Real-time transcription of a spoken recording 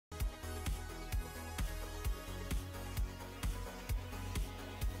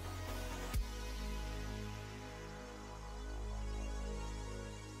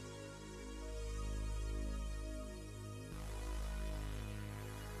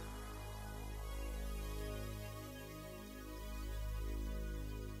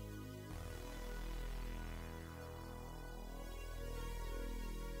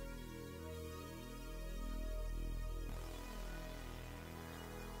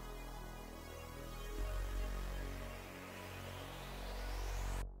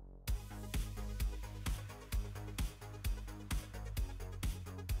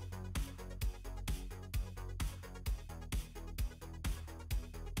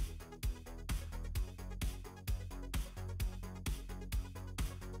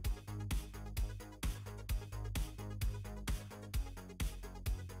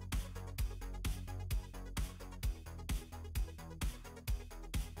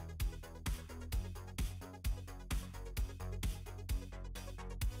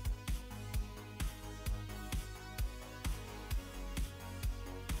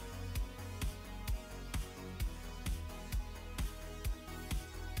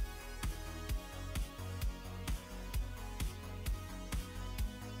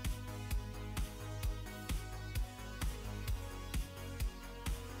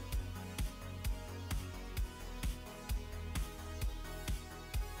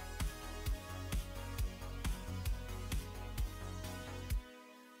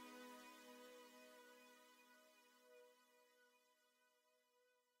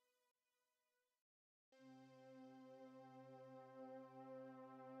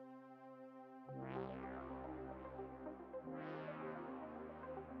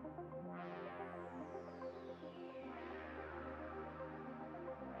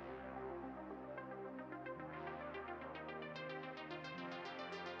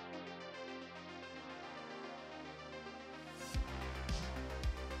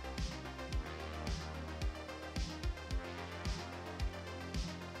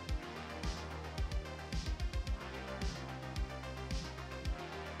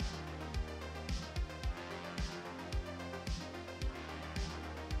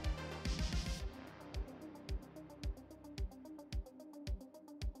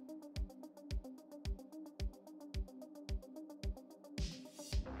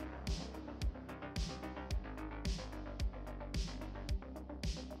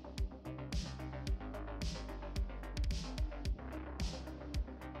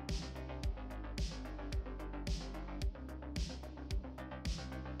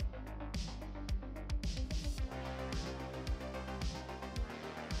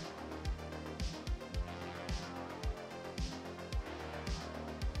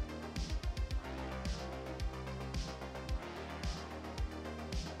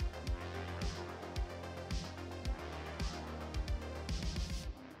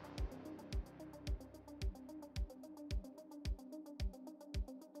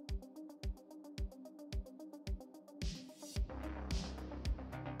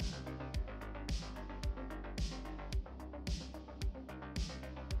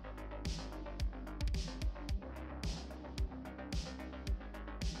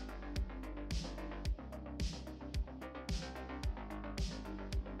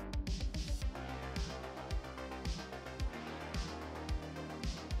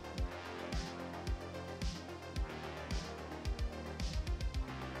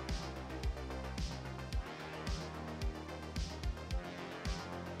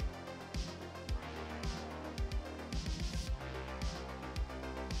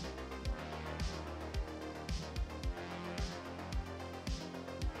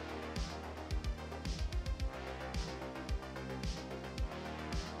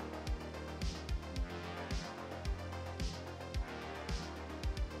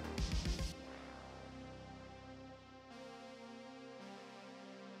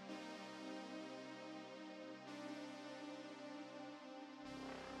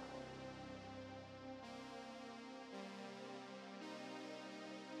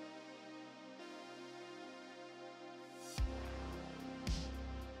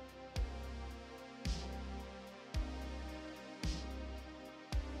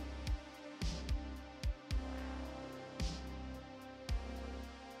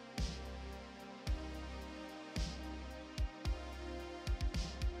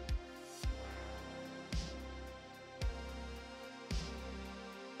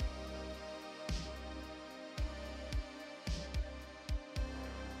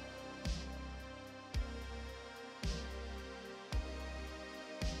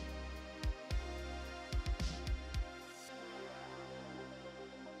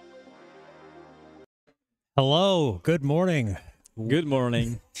Hello, good morning. Good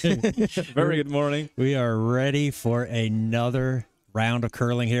morning. Very good morning. We are ready for another round of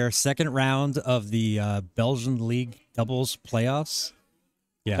curling here. Second round of the Belgian League doubles playoffs.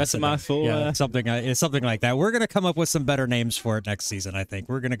 Yeah, That's a mouthful. Yeah, it's something like that. We're gonna come up with some better names for it next season. I think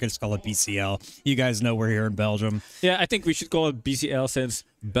we're gonna just call it BCL. You guys know we're here in Belgium. Yeah, I think we should call it BCL since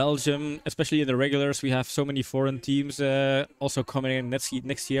Belgium, especially in the regulars, we have so many foreign teams also coming in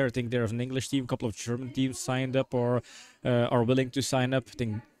next year. I think there's an English team, a couple of German teams signed up or are willing to sign up. I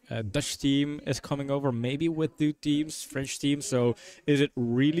think Dutch team is coming over, maybe with two teams, French team. So is it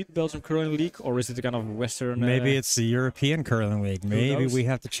really the Belgian Curling League or is it a kind of Western? Maybe it's the European Curling League. Maybe we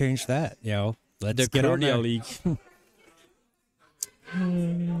have to change that. Let's the get on Curdia there. League.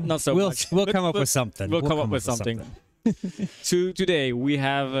 Not so much. We'll come up with something. We'll come up with something. So today we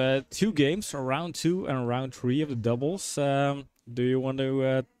have two games, round 2 and round 3 of the doubles. Do you want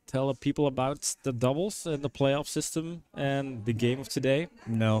to tell people about the doubles and the playoff system and the game of today?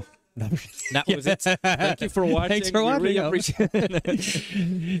 No. That was it. Thank you for watching. Thanks for watching. Really appreciate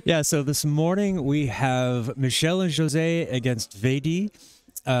it. Yeah, so this morning we have Michel and José against VeDi.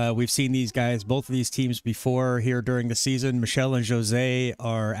 We've seen these guys, both of these teams before here during the season. Michel and José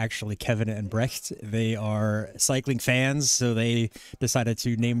are actually Kevin and Brecht. They are cycling fans, so they decided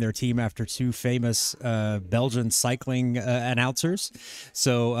to name their team after two famous Belgian cycling announcers.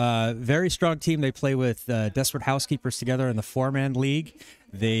 So very strong team. They play with Desperate Housekeepers together in the four-man league.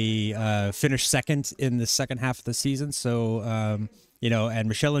 They finished second in the second half of the season. So, and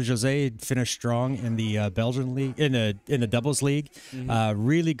Michel and José finished strong in the Belgian league, in the doubles league.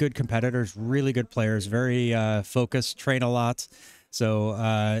 Really good competitors, really good players, very focused, train a lot. So,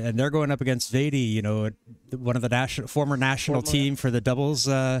 and they're going up against VeDi, one of the former national team for the doubles,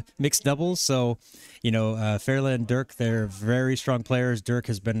 mixed doubles. So, Ferle and Dirk, they're very strong players.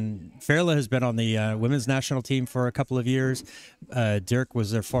 Ferle has been on the women's national team for a couple of years. Dirk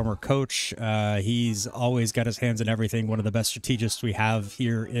was their former coach. He's always got his hands in everything. One of the best strategists we have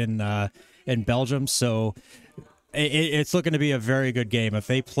here in Belgium. So, it's looking to be a very good game. If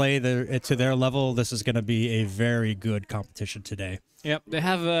they play to their level, this is going to be a very good competition today. Yep, they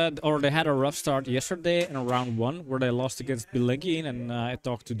had a rough start yesterday in round 1 where they lost against Belgian, and I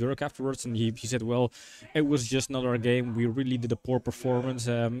talked to Dirk afterwards, and he said, well, it was just another game. We really did a poor performance.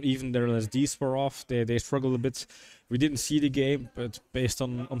 Even their LSDs were off. They struggled a bit. We didn't see the game, but based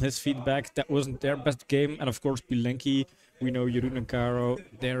on his feedback, that wasn't their best game. And of course, Belgian, we know Jeroen and Caro,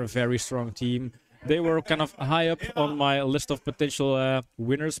 they're a very strong team. They were kind of high up on my list of potential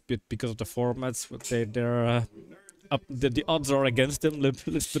winners, but because of the formats, the odds are against them. Let's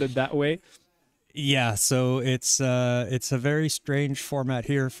put it that way. Yeah, so it's a very strange format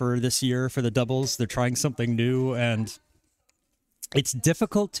here for this year for the doubles. They're trying something new, and it's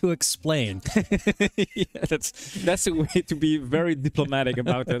difficult to explain. Yeah, that's a way to be very diplomatic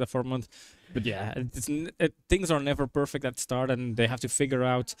about the format. But yeah, things are never perfect at the start, and they have to figure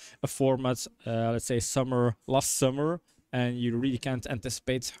out a format, let's say last summer, and you really can't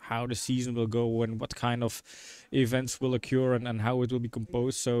anticipate how the season will go and what kind of events will occur and how it will be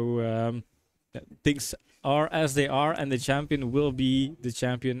composed. So things are as they are, and the champion will be the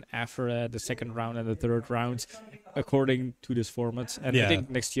champion after the second round and the third round, according to this format. And I think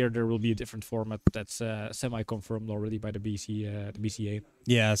next year there will be a different format that's semi-confirmed already by the BCA.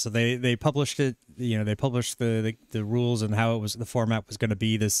 Yeah, so they published it. They published the rules and how the format was going to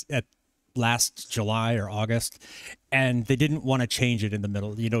be this at last July or August, and they didn't want to change it in the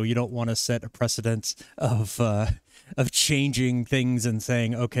middle. You don't want to set a precedent of changing things and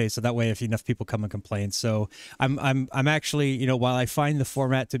saying, okay, so that way if enough people come and complain. So I'm actually, while I find the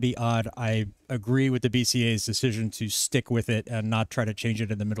format to be odd, I agree with the BCA's decision to stick with it and not try to change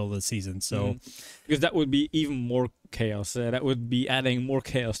it in the middle of the season. So because that would be even more chaos. That would be adding more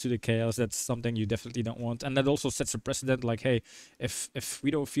chaos to the chaos. That's something you definitely don't want. And that also sets a precedent like, hey, if we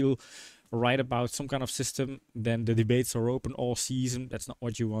don't feel right about some kind of system, then the debates are open all season. That's not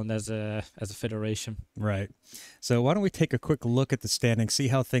what you want as a federation. Right. So why don't we take a quick look at the standings, see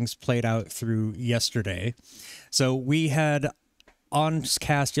how things played out through yesterday. So we had on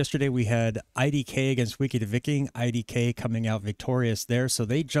cast yesterday, we had IDK against Wiki the Viking. IDK coming out victorious there. So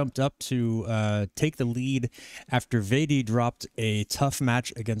they jumped up to take the lead after VeDi dropped a tough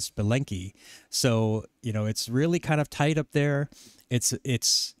match against Belgian. So, it's really kind of tight up there.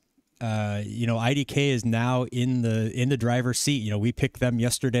 IDK is now in the driver's seat. We picked them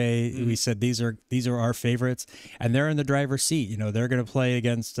yesterday. We said these are our favorites, and they're in the driver's seat. They're going to play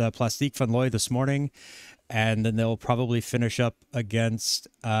against Plastiek van Looy this morning, and then they'll probably finish up against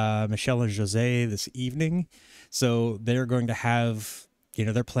Michel and José this evening. So they're going to have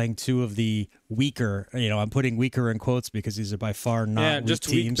they're playing two of the weaker, I'm putting weaker in quotes because these are by far not weak just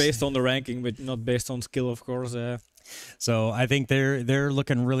teams. weak based on the ranking, but not based on skill, of course. So I think they're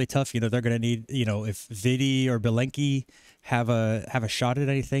looking really tough. They're going to need, if VeDi or Belenki have a shot at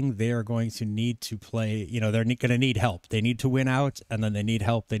anything, they are going to need to play. They're going to need help. They need to win out, and then they need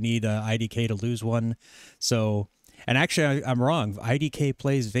help. They need IDK to lose one. So, and actually, I'm wrong. IDK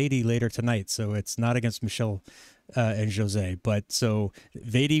plays VeDi later tonight, so it's not against Michel and Jose. But so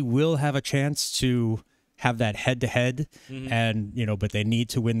VeDi will have a chance to have that head-to-head, and but they need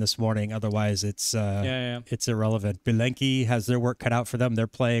to win this morning, otherwise it's it's irrelevant. Belenki has their work cut out for them. They're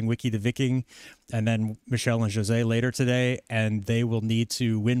playing Wiki the Viking and then Michel and Jose later today, and they will need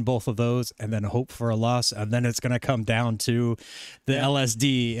to win both of those and then hope for a loss, and then it's going to come down to the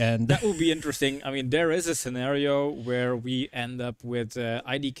LSD, and that will be interesting. I mean, there is a scenario where we end up with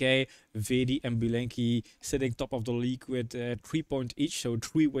IDK, VeDi, and Belenki sitting top of the league with 3 points each, so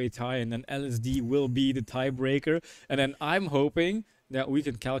three-way tie, and then LSD will be the tiebreaker. And then I'm hoping that we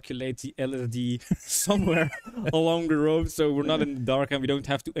can calculate the LSD somewhere along the road, so we're not in the dark and we don't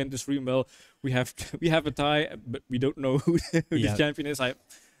have to end the stream. Well, we have a tie, but we don't know who the champion is.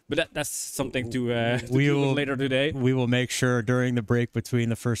 But that's something to do later today. We will make sure during the break between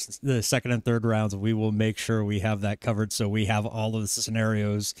the second and third rounds, we will make sure we have that covered, so we have all of the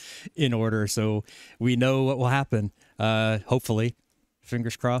scenarios in order, so we know what will happen. Hopefully,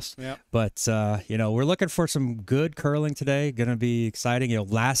 fingers crossed. Yeah. But we're looking for some good curling today. Going to be exciting.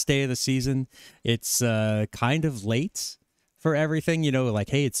 Last day of the season. It's kind of late for everything.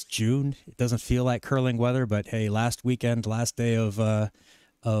 Like, hey, it's June. It doesn't feel like curling weather, but hey, last weekend, last day of our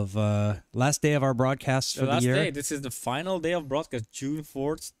broadcast for the year. This is the final day of broadcast, June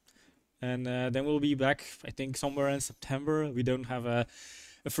 4th, and then we'll be back, I think, somewhere in September. We don't have a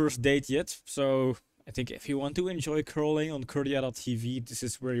first date yet, so I think if you want to enjoy curling on Curdia.tv, this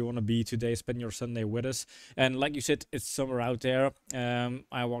is where you want to be today. Spend your Sunday with us. And like you said, it's summer out there.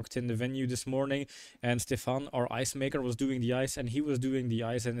 I walked in the venue this morning, and Stefan, our ice maker, was doing the ice, and he was doing the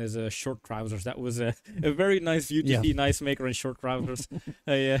ice in his short trousers. That was a very nice view to see an ice maker in short trousers.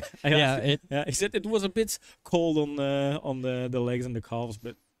 He said it was a bit cold on the legs and the calves,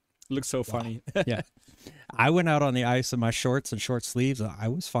 but it looked so funny. Yeah, I went out on the ice in my shorts and short sleeves. I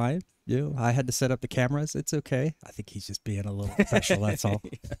was fine. I had to set up the cameras. It's okay. I think he's just being a little professional, that's all.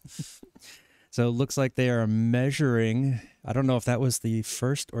 So it looks like they are measuring. I don't know if that was the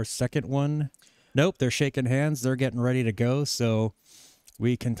first or second one. Nope, they're shaking hands. They're getting ready to go. So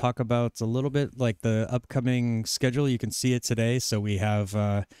we can talk about a little bit like the upcoming schedule. You can see it today. So we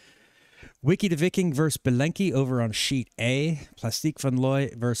have Wiki the Viking versus Belenki over on sheet A, Plastiek van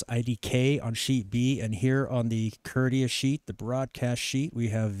Looy versus IDK on sheet B, and here on the Curdia sheet, the broadcast sheet, we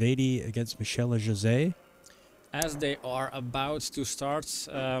have VeDi against Michel and Jose. As they are about to start,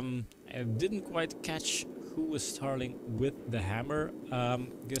 I didn't quite catch who was starting with the hammer.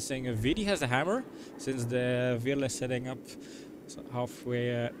 Guessing VeDi has a hammer, since the Virle is setting up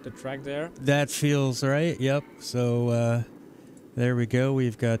halfway the track there. That feels right, yep. So, there we go.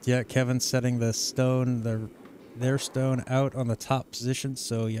 We've got, Kevin setting the stone, their stone out on the top position.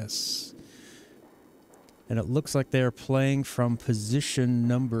 So, yes. And it looks like they're playing from position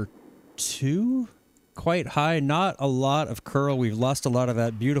number 2. Quite high. Not a lot of curl. We've lost a lot of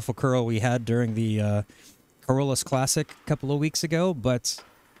that beautiful curl we had during the Curlless Classic a couple of weeks ago. But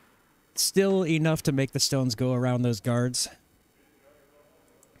still enough to make the stones go around those guards.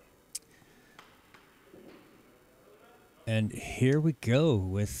 And here we go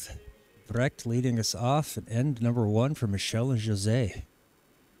with Brecht leading us off at end number 1 for Michel and Jose.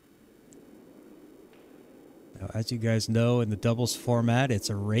 Now, as you guys know, in the doubles format, it's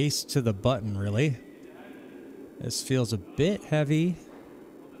a race to the button, really. This feels a bit heavy,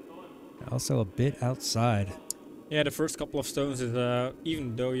 also a bit outside. Yeah, the first couple of stones is,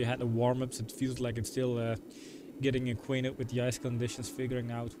 even though you had the warm-ups, it feels like it's still getting acquainted with the ice conditions,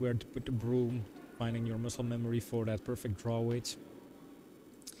 figuring out where to put the broom, finding your muscle memory for that perfect draw weight.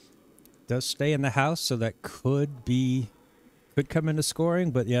 Does stay in the house, so that could come into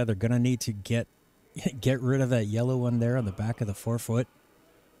scoring, but yeah, they're gonna need to get rid of that yellow one there on the back of the forefoot.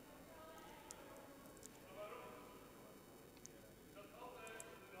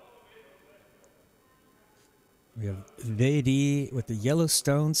 We have VeDi with the yellow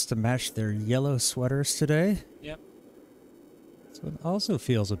stones to match their yellow sweaters today. Yep. So it also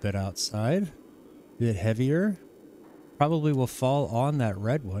feels a bit outside. Bit heavier. Probably will fall on that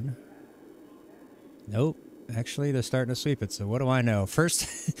red one. Nope. Actually, they're starting to sweep it, so what do I know?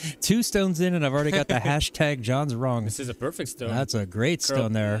 First 2 stones in, and I've already got the hashtag John's wrong. This is a perfect stone. That's a great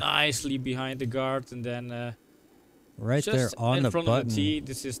stone there. Nicely behind the guard, and then Right Just there on in the front button. of the tee.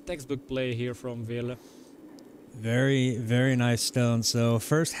 This is textbook play here from Vele. Very, very nice stone. So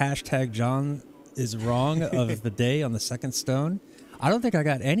first hashtag John is wrong of the day on the second stone. I don't think I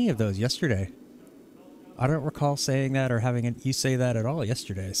got any of those yesterday. I don't recall saying that or having you say that at all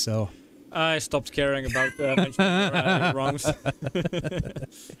yesterday. So I stopped caring about mentioning your wrongs.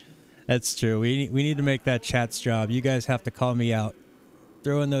 that's true. We need to make that chat's job. You guys have to call me out.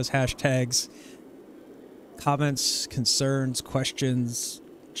 Throw in those hashtags. Comments, concerns, questions,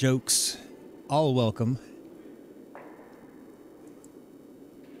 jokes, all welcome.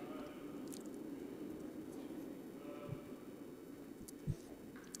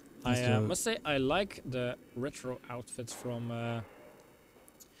 I must say I like the retro outfits from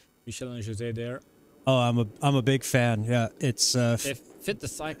Michel and José there. Oh, I'm a big fan. Yeah, it's They fit the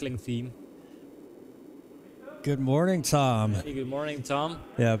cycling theme. Good morning, Tom. Hey, good morning, Tom.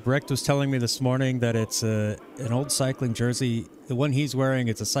 Yeah, Brecht was telling me this morning that it's an old cycling jersey. The one he's wearing,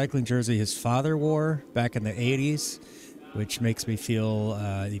 it's a cycling jersey his father wore back in the 80s, which makes me feel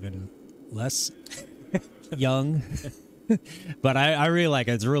even less young. But I really like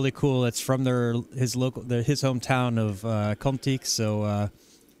it. It's really cool. It's from his hometown of Comtiek, so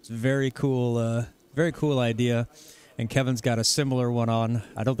it's a very cool idea. And Kevin's got a similar one on.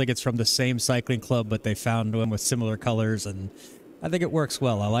 I don't think it's from the same cycling club, but they found one with similar colors, and I think it works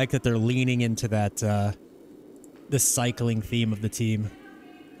well. I like that they're leaning into that the cycling theme of the team.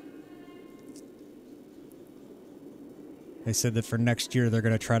 They said that for next year they're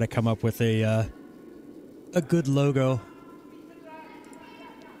going to try to come up with a good logo.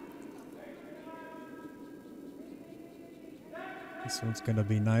 This one's going to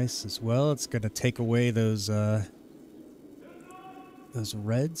be nice as well. It's going to take away those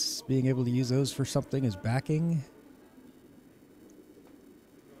reds, being able to use those for something as backing.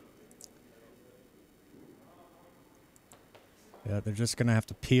 Yeah, they're just going to have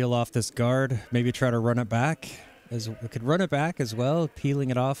to peel off this guard, maybe try to run it back. We could run it back as well. Peeling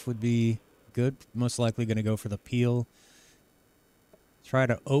it off would be good. Most likely going to go for the peel. Try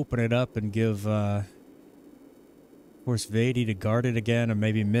to open it up and give force VeDi to guard it again, and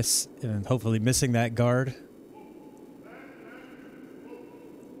maybe hopefully missing that guard.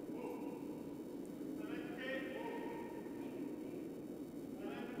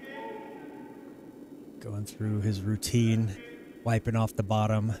 Going through his routine, wiping off the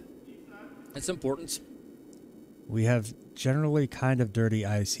bottom. It's important. We have generally kind of dirty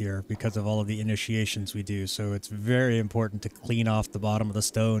ice here because of all of the initiations we do, so it's very important to clean off the bottom of the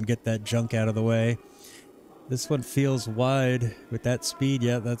stone, get that junk out of the way. This one feels wide with that speed.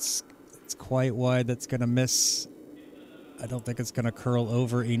 Yeah, it's quite wide. That's going to miss. I don't think it's going to curl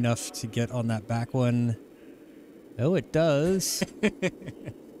over enough to get on that back one. Oh, it does.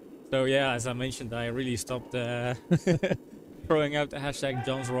 So yeah, as I mentioned, I really stopped throwing out the hashtag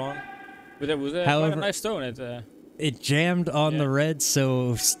John's wrong. But it was quite a nice stone. It jammed on the red,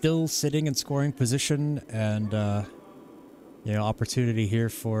 so still sitting in scoring position, and opportunity here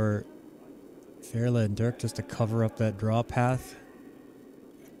for Verle and Dirk just to cover up that draw path.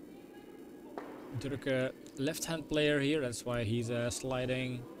 Dirk, a left-hand player here, that's why he's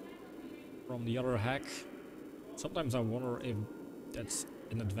sliding from the other hack. Sometimes I wonder if that's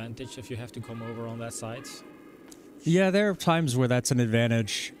an advantage if you have to come over on that side. Yeah, there are times where that's an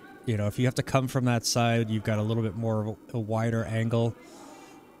advantage. You know, if you have to come from that side, you've got a little bit more of a wider angle.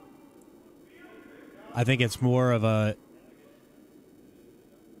 I think it's more of a...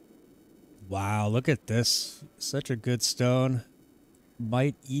 Wow, look at this. Such a good stone.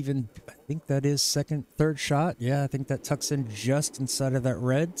 Might even... I think that is third shot. Yeah, I think that tucks in just inside of that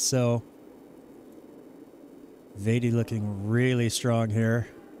red, so... VeDi looking really strong here.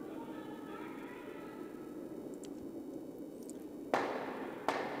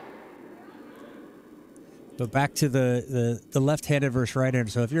 But back to the left-handed versus right-handed.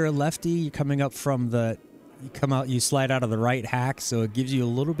 So if you're a lefty, you're coming up from you slide out of the right hack, so it gives you a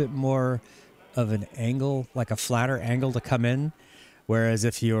little bit more of an angle, like a flatter angle to come in. Whereas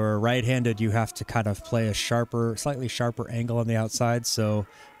if you're right-handed, you have to kind of play a slightly sharper angle on the outside. So,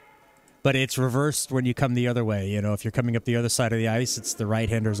 but it's reversed when you come the other way. You know, if you're coming up the other side of the ice, it's the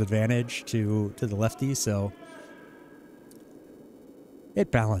right-hander's advantage to the lefty. So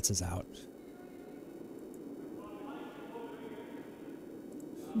it balances out.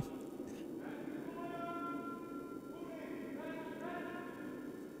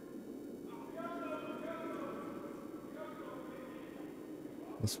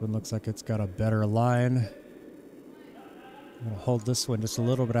 This one looks like it's got a better line. I'm going to hold this one just a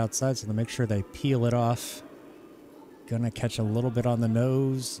little bit outside so to make sure they peel it off. Going to catch a little bit on the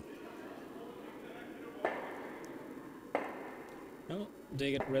nose.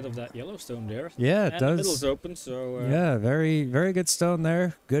 they get rid of that yellow stone there. Yeah, it and does. The middle's open, so yeah, very good stone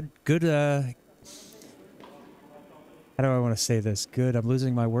there. Good. How do I want to say this? Good. I'm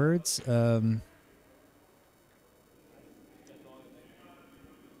losing my words.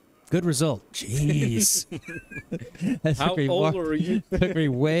 Good result. Jeez. How old were you? Took me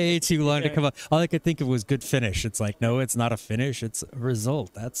way too long to Yeah. come up. All I could think of was good finish. It's like, no, it's not a finish. It's a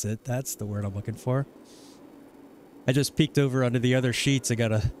result. That's it. That's the word I'm looking for. I just peeked over onto the other sheets. I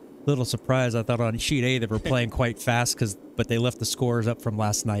got a little surprise. I thought on sheet A they were playing quite fast, but they left the scores up from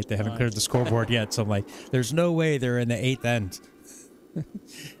last night. They haven't cleared the scoreboard yet. So I'm like, there's no way they're in the 8th end.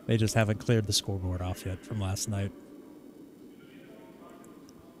 They just haven't cleared the scoreboard off yet from last night.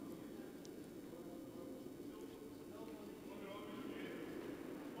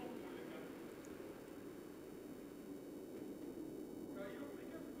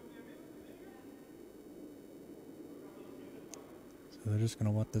 So they're just going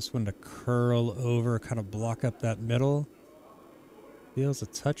to want this one to curl over, kind of block up that middle. Feels a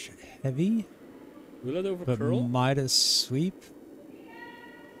touch heavy. Will it over But curl? Midas sweep.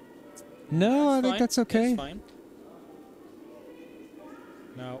 No, I think that's okay. It's fine.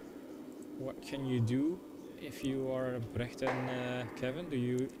 Now, what can you do if you are Brecht and Kevin? Do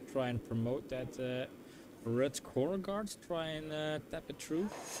you try and promote that red corner guards? Try and tap it through?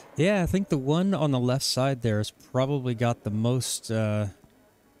 Yeah, I think the one on the left side there has probably got the most, the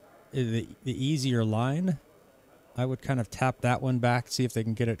easier line. I would kind of tap that one back, see if they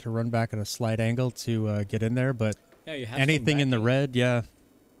can get it to run back at a slight angle to get in there. But Yeah, you have anything in the red, yeah.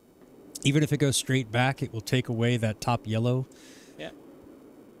 Even if it goes straight back, it will take away that top yellow. Yeah.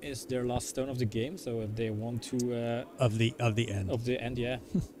 Is their last stone of the game, so if they want to... Of the end. Of the end, yeah.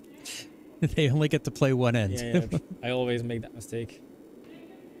 They only get to play one end. Yeah, I always make that mistake.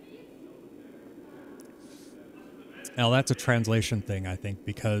 Now, that's a translation thing, I think,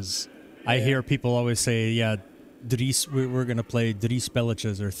 because I hear people always say, yeah, we're going to play drie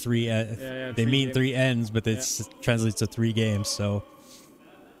spelletjes or three. They mean games. 3 ends, but it translates to 3 games, so...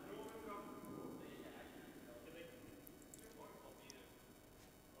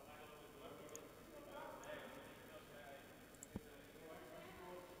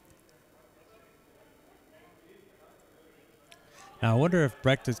 Now, I wonder if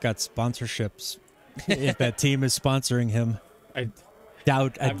Brecht has got sponsorships, if that team is sponsoring him. I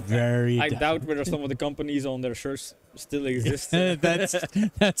doubt whether some of the companies on their shirts still exist.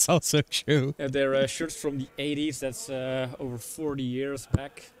 That's also true. They're shirts from the 80s, that's over 40 years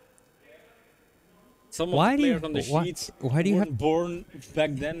back. Some of the players on the sheets weren't born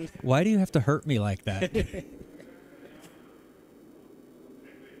back then. Why do you have to hurt me like that?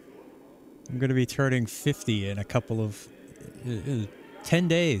 I'm going to be turning 50 in a couple of... 10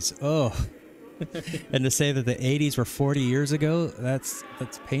 days. Oh. And to say that the 80s were 40 years ago, that's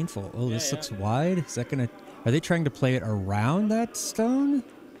painful. Oh, this looks wide. Is that going to... Are they trying to play it around that stone?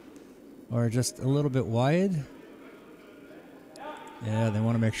 Or just a little bit wide? Yeah, they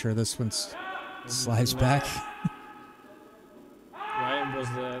want to make sure this one slides back. Ryan was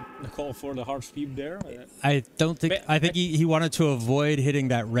the call for the hard sweep there. I don't think... I think he wanted to avoid hitting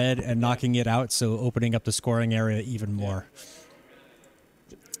that red and knocking it out, so opening up the scoring area even more.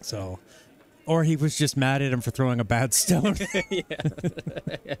 So... Or he was just mad at him for throwing a bad stone.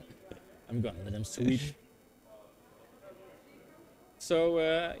 I'm gonna let him sweep.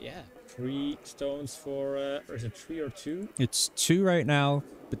 So, 3 stones for... or is it 3 or 2? It's 2 right now,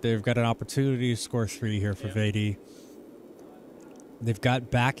 but they've got an opportunity to score 3 here for VeDi. They've got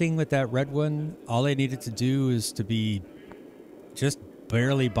backing with that red one. All they needed to do is to be just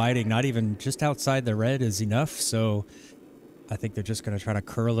barely biting, not even just outside the red is enough. So I think they're just going to try to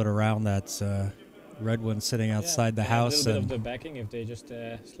curl it around that red one sitting outside the house. A little bit of the backing, if they just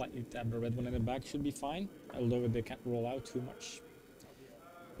slightly tap the red one in the back, should be fine. Although they can't roll out too much.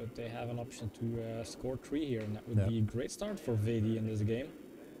 But they have an option to score 3 here, and that would be a great start for VeDi in this game.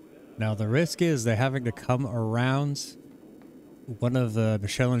 Now the risk is they're having to come around one of the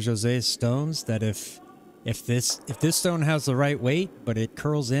Michel and José's stones. That if this stone has the right weight, but it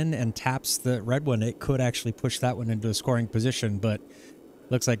curls in and taps the red one, it could actually push that one into a scoring position. But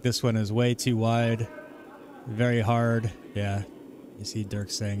looks like this one is way too wide, very hard. Yeah, you see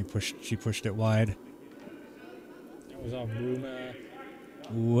Dirk saying she pushed it wide. That was off broom.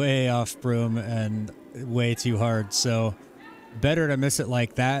 Way off broom and way too hard. So better to miss it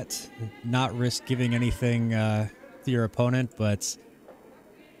like that, not risk giving anything to your opponent. But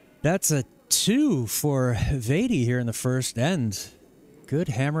that's a 2 for VeDi here in the first end. Good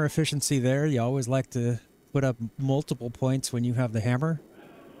hammer efficiency there. You always like to put up multiple points when you have the hammer.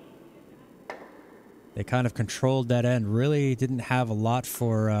 They kind of controlled that end. Really didn't have a lot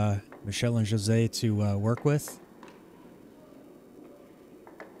for Michel and Jose to work with.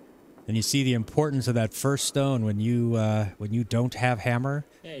 And you see the importance of that first stone when you don't have hammer.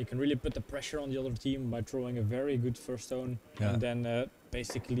 Yeah, you can really put the pressure on the other team by throwing a very good first stone, Yeah. and then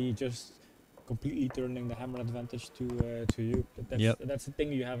basically just completely turning the hammer advantage to you. That's the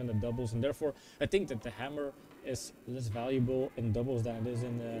thing you have in the doubles, and therefore I think that the hammer is less valuable in doubles than it is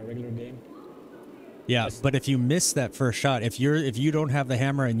in the regular game. Yeah, but if you miss that first shot, if you don't have the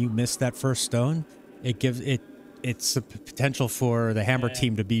hammer and you miss that first stone, it's a potential for the hammer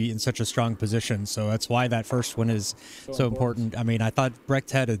team to be in such a strong position. So that's why that first one is so important. I mean, I thought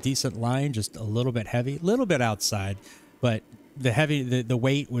Brecht had a decent line, just a little bit heavy, a little bit outside, but the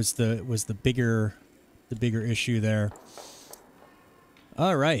weight was the bigger issue there.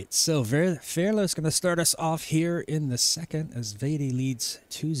 All right, so Verla is going to start us off here in the second as VeDi leads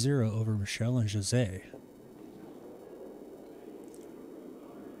 2-0 over Michel and Jose.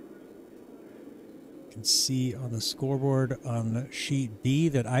 You can see on the scoreboard on sheet B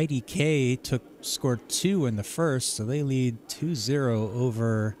that IDK scored 2 in the first, so they lead 2-0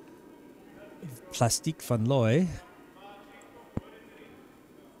 over Plastiek van Looy.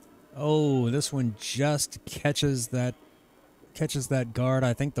 Oh, this one just catches that guard.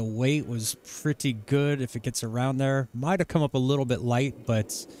 I think the weight was pretty good if it gets around there. Might have come up a little bit light,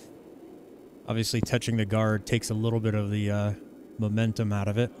 but obviously touching the guard takes a little bit of the momentum out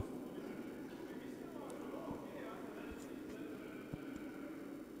of it.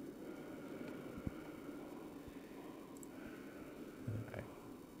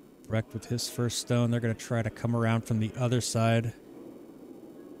 Brecht with his first stone. They're going to try to come around from the other side.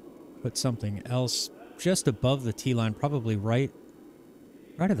 Put something else just above the tee line, probably right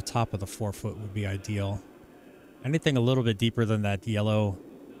at the top of the 4-foot would be ideal. Anything a little bit deeper than that yellow,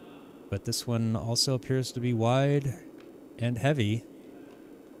 but this one also appears to be wide and heavy.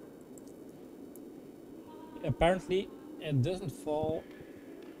 Apparently, it doesn't fall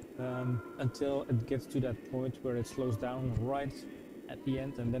until it gets to that point where it slows down right at the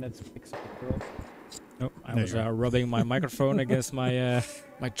end, and then it picks up the curl. Oh, I was rubbing my microphone against my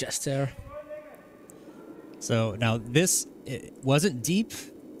my chest there. So now this, it wasn't deep,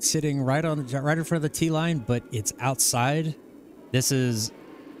 sitting right in front of the tee line, but it's outside. This is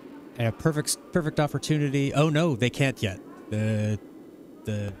a perfect opportunity. Oh no, they can't yet. The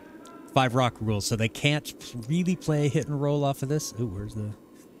 5 rock rules, so they can't really play a hit and roll off of this. Ooh,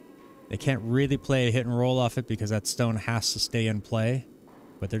 they can't really play a hit and roll off it because that stone has to stay in play.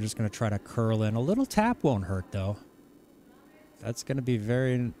 But they're just going to try to curl in. A little tap won't hurt though. That's going to be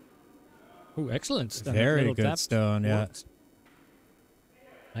very. Ooh, excellent. Very good stone, yeah.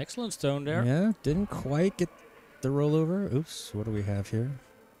 Excellent stone there. Yeah, didn't quite get the rollover. Oops, what do we have here?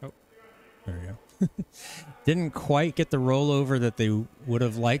 Oh, there we go. Didn't quite get the rollover that they would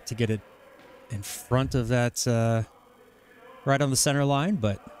have liked to get it in front of that, right on the center line,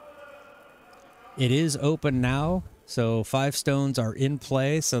 but it is open now. So 5 stones are in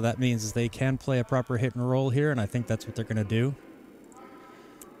play, so that means they can play a proper hit and roll here, and I think that's what they're going to do.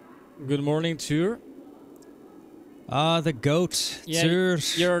 Good morning, Tur. The goat. Yeah, Tur.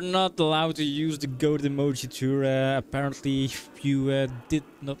 you're not allowed to use the goat emoji, Tur. Apparently, you did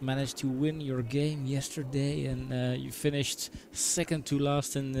not manage to win your game yesterday, and you finished second to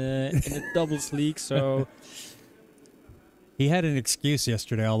last in the doubles league. So he had an excuse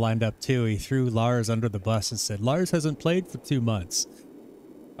yesterday all lined up too. He threw Lars under the bus and said, Lars hasn't played for 2 months.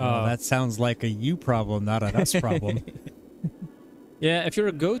 That sounds like a you problem, not an us problem. Yeah, if you're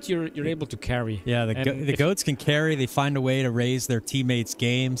a goat, you're able to carry. Yeah, the goats can carry. They find a way to raise their teammates'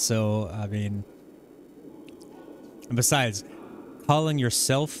 game. So, I mean, and besides, calling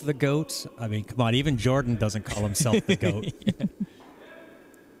yourself the goat, I mean, come on, even Jordan doesn't call himself the goat. Yeah.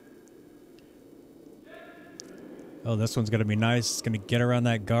 Oh, this one's going to be nice. It's going to get around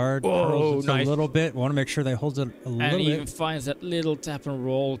that guard. Whoa, nice. A little bit. Want to make sure they hold it a little bit. And even finds that little tap and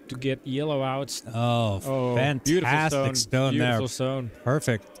roll to get yellow out. Oh, fantastic stone there. Beautiful stone.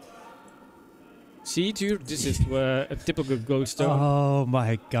 Perfect. See, Tur, this is a typical goat stone. Oh,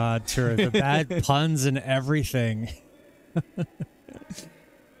 my God, Tur. The bad puns and everything.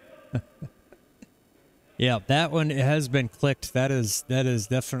 Yeah, that one has been clicked. That is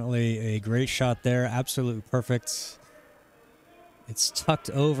definitely a great shot there. Absolutely perfect. It's tucked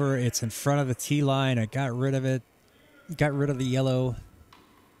over. It's in front of the tee line. I got rid of it. Got rid of the yellow.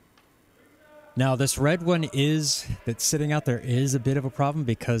 Now this red one that's sitting out there is a bit of a problem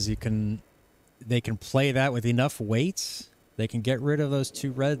because they can play that with enough weight. They can get rid of those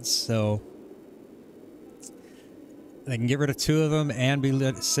 2 reds, so they can get rid of 2 of them and be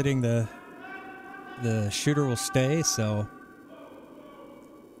sitting the the shooter will stay, so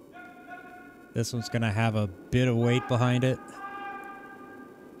this one's going to have a bit of weight behind it.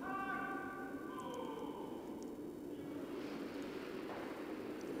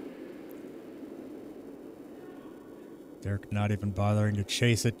 They're not even bothering to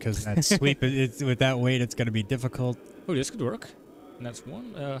chase it because that sweep, with that weight, it's going to be difficult. Oh, this could work. And that's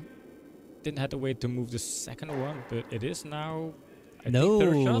one. Didn't have to wait to move the second one, but it is now, I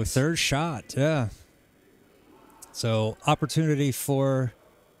think, third shot. Yeah. So, opportunity for...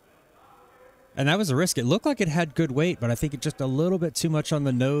 And that was a risk. It looked like it had good weight, but I think it just a little bit too much on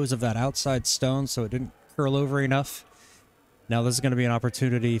the nose of that outside stone, so it didn't curl over enough. Now this is going to be an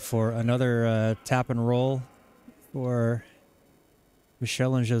opportunity for another tap and roll for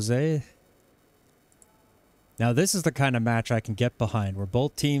Michel and José. Now this is the kind of match I can get behind, where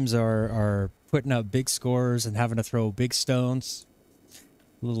both teams are putting up big scores and having to throw big stones.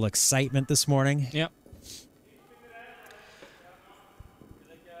 A little excitement this morning. Yep.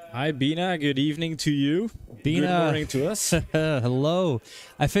 Hi, Bina. Good evening to you. Bina. Good morning to us. Hello.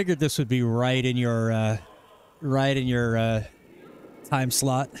 I figured this would be right in your time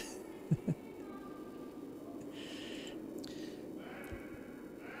slot.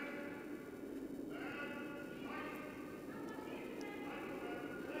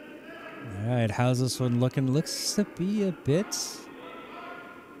 All right, how's this one looking? Looks to be a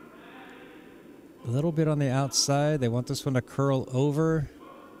little bit on the outside. They want this one to curl over.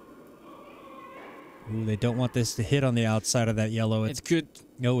 Ooh, they don't want this to hit on the outside of that yellow. It's good.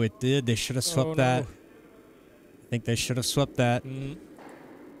 No, it did. They should have swept that. I think they should have swept that.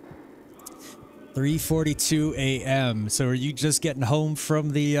 3:42 a.m. So are you just getting home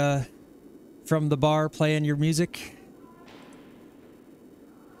from the bar playing your music?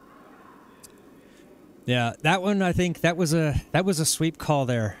 Yeah, that one, I think that was a sweep call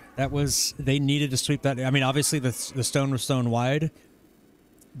there. They needed to sweep that. I mean, obviously the stone was stone wide,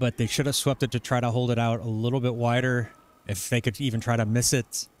 but they should have swept it to try to hold it out a little bit wider if they could even try to miss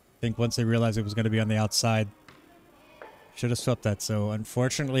it. I think once they realized it was going to be on the outside, should have swept that. So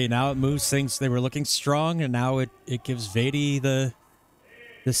unfortunately, now it moves things. They were looking strong, and now it gives VeDi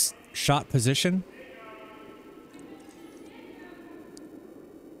this shot position.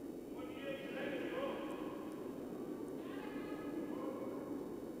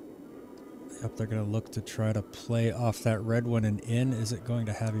 Yep, they're going to look to try to play off that red one and in. Is it going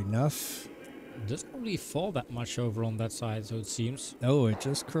to have enough? It doesn't really fall that much over on that side, so it seems. Oh, it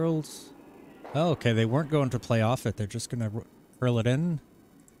just curls. Oh, okay. They weren't going to play off it. They're just going to curl it in.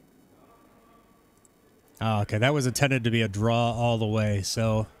 Oh, okay. That was intended to be a draw all the way.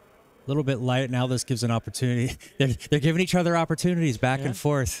 So a little bit light. Now this gives an opportunity. They're giving each other opportunities back and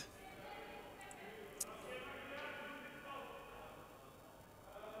forth.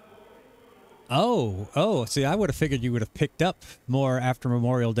 Oh, see, I would have figured you would have picked up more after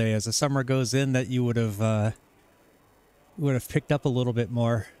Memorial Day. As the summer goes in, that you would have picked up a little bit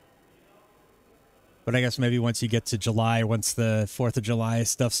more. But I guess maybe once you get to July, once the 4th of July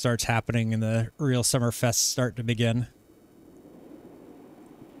stuff starts happening and the real summer fests start to begin.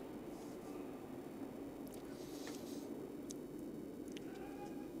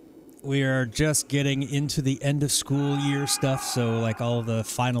 We are just getting into the end of school year stuff, so like all the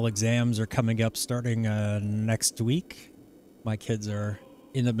final exams are coming up starting next week. My kids are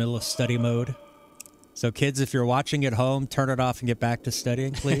in the middle of study mode. So kids, if you're watching at home, turn it off and get back to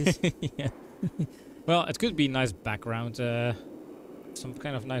studying, please. Yeah. Well, it could be nice background, some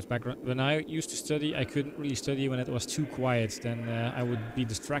kind of nice background. When I used to study, I couldn't really study when it was too quiet. Then I would be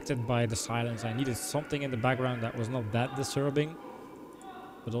distracted by the silence. I needed something in the background that was not that disturbing,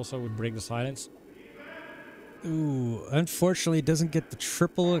 but also would break the silence. Ooh, unfortunately, it doesn't get the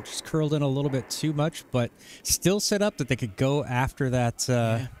triple. It just curled in a little bit too much, but still set up that they could go after that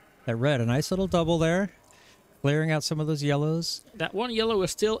that red. A nice little double there, clearing out some of those yellows. That one yellow is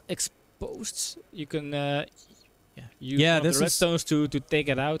still exposed. You can use the red stones to take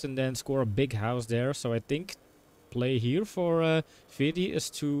it out and then score a big house there. So I think play here for VeDi is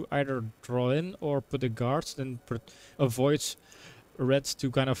to either draw in or put a guard, then avoid red to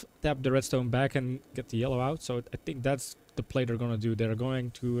kind of tap the redstone back and get the yellow out. So I think that's the play they're going to do. They're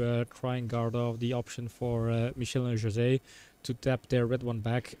going to try and guard off the option for Michel and José to tap their red one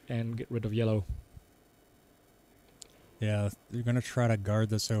back and get rid of yellow. Yeah, they're going to try to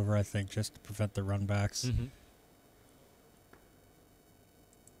guard this over, I think, just to prevent the runbacks.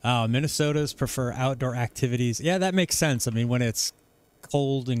 Minnesotas prefer outdoor activities. Yeah, that makes sense. I mean, when it's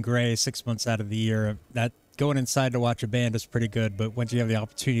cold and gray 6 months out of the year, that going inside to watch a band is pretty good, but once you have the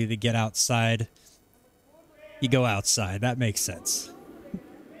opportunity to get outside, you go outside. That makes sense.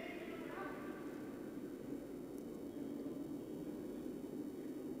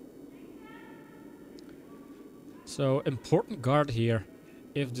 So important guard here.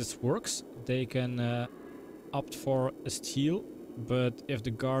 If this works, they can opt for a steal. But if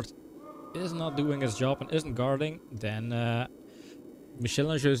the guard is not doing his job and isn't guarding, then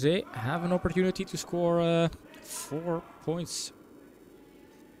Michel and José have an opportunity to score 4 points.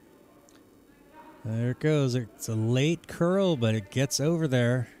 There it goes. It's a late curl, but it gets over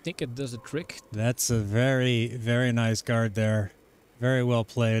there. I think it does a trick. That's a very, very nice guard there. Very well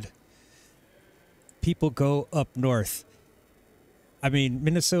played. People go up north. I mean,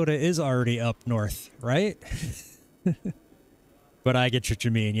 Minnesota is already up north, right? But I get what you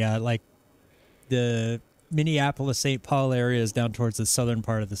mean. Yeah, like the Minneapolis, St. Paul area is down towards the southern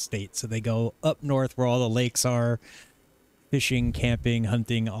part of the state. So they go up north where all the lakes are, fishing, camping,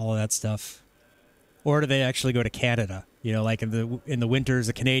 hunting, all of that stuff. Or do they actually go to Canada? You know, like in the winters,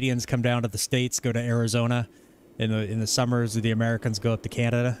 the Canadians come down to the States, go to Arizona. In the summers, the Americans go up to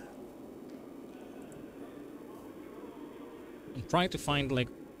Canada. I'm trying to find like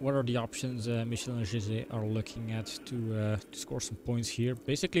what are the options Michel and José are looking at to score some points here.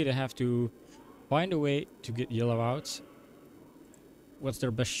 Basically, they have to find a way to get yellow out. What's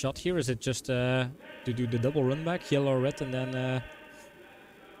their best shot here? Is it just to do the double run back, yellow, red, and then...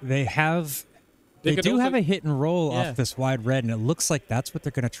 They do have a hit and roll Yeah. off this wide red, and it looks like that's what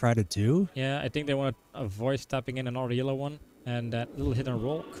they're going to try to do. Yeah, I think they want to avoid tapping in another yellow one, and that little hit and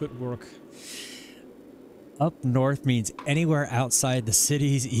roll could work. Up north means anywhere outside the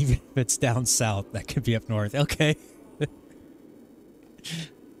cities, even if it's down south. That could be up north. Okay.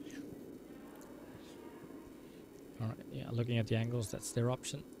 Alright, yeah, looking at the angles, that's their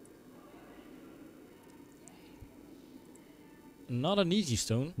option. Not an easy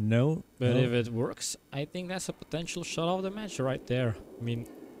stone. No. But no. if it works, I think that's a potential shot of the match right there. I mean,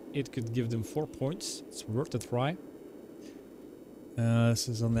 it could give them 4 points. It's worth a try. This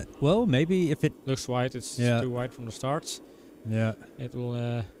is on that. Well, maybe if it Looks wide. It's Yeah. too wide from the start. Yeah. It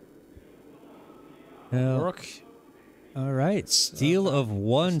will Yeah. work. All right. Steal of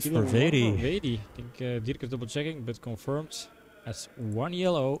one Still for a one VeDi. for VeDi. I think Dirk is double checking, but confirmed as 1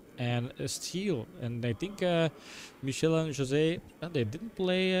 yellow and a steal. And I think Michel and José, they didn't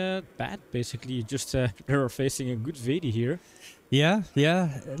play bad. Basically, just they were facing a good VeDi here. Yeah,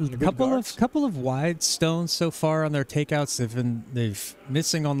 yeah. A good couple guards. of wide stones so far on their takeouts. They've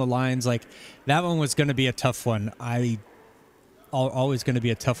missing on the lines. Like that one was going to be a tough one. Always going to be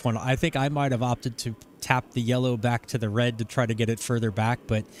a tough one. I think I might have opted to tap the yellow back to the red to try to get it further back,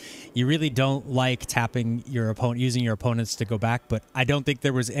 but you really don't like tapping your opponent, using your opponents to go back. But I don't think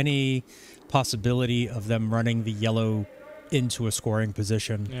there was any possibility of them running the yellow into a scoring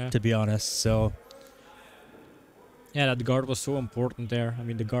position, Yeah. to be honest. So Yeah, that guard was so important there. I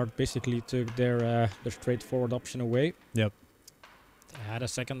mean, the guard basically took their straightforward option away. yep. They had a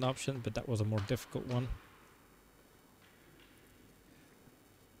second option, but that was a more difficult one.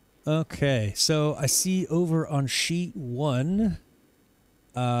 Okay, so I see over on sheet 1,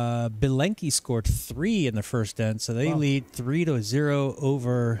 Belenki scored 3 in the first end, so they Wow. lead 3-0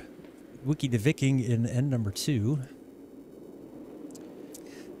 over Wiki the Viking in end number 2.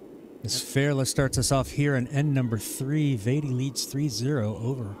 This Fairless starts us off here in end number 3. VeDi leads 3-0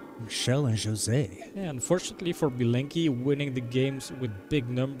 over Michel and José. Yeah, unfortunately for Bilenki, winning the games with big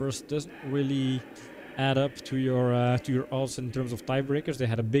numbers doesn't really add up to your odds in terms of tiebreakers. They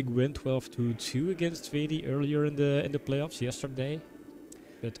had a big win, 12-2 against VeDi earlier in the playoffs yesterday,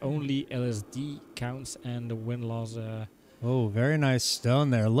 but only LSD counts and the win-loss. Oh, very nice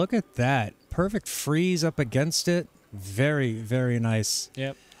stone there. Look at that. Perfect freeze up against it. Very, very nice.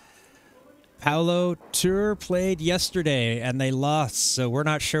 Yep. Paulo Tour played yesterday and they lost, so we're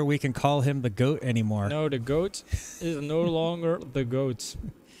not sure we can call him the GOAT anymore. No, the GOAT is no longer the GOAT.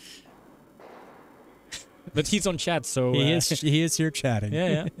 But he's on chat, so He is here chatting.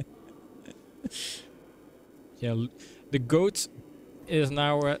 yeah. The GOAT is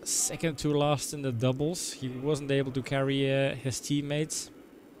now second to last in the doubles. He wasn't able to carry his teammates.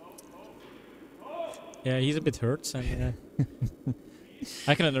 Yeah, he's a bit hurt, and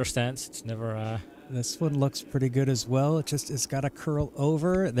I can understand. It's never. This one looks pretty good as well. It's got a curl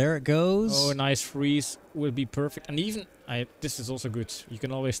over. There it goes. Oh, a nice freeze would be perfect. And even this is also good. You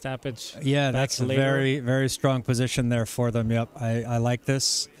can always tap it. Yeah, back that's a later. very, very strong position there for them. Yep, I like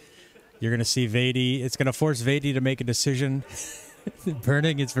this. You're going to see VeDi. It's going to force VeDi to make a decision.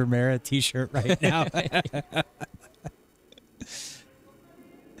 Burning his Vermeer t-shirt right now.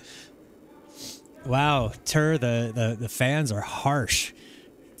 Wow, Tur, the fans are harsh.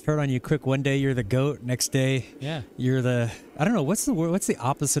 Turn on you quick. One day you're the GOAT. Next day Yeah, you're the... I don't know. What's the word? What's the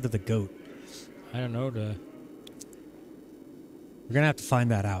opposite of the GOAT? I don't know. We're going to have to find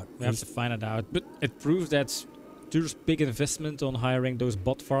that out. We have to find it out. But it proves that There's big investment on hiring those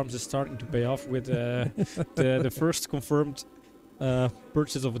bot farms is starting to pay off with the first confirmed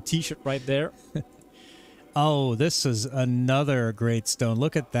purchase of a T-shirt right there. Oh, this is another great stone.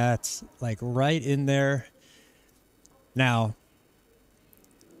 Look at that, like right in there. Now,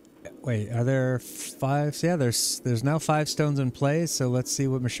 wait, are there 5? So yeah, there's now 5 stones in play. So let's see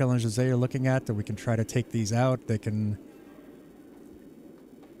what Michel and Jose are looking at. That we can try to take these out. They're gonna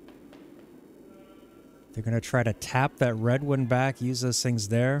try to tap that red one back. Use those things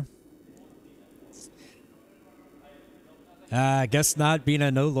there. I guess not, being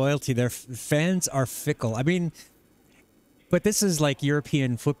a no loyalty. Their fans are fickle. I mean, but this is like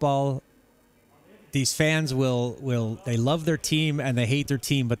European football. These fans they love their team and they hate their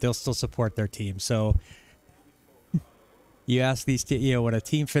team, but they'll still support their team. So you ask these, when a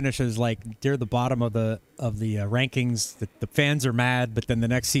team finishes like near the bottom of the rankings, the fans are mad, but then the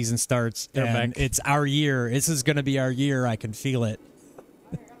next season starts and it's our year. This is going to be our year. I can feel it.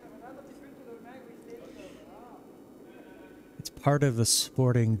 It's part of the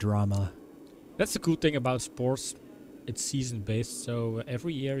sporting drama. That's the cool thing about sports. It's season-based, so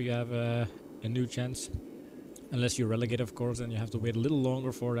every year you have a new chance. Unless you're relegated, of course, then you have to wait a little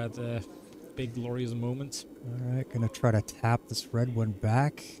longer for that big glorious moment. All right, gonna try to tap this red one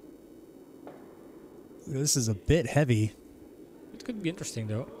back. This is a bit heavy. It could be interesting,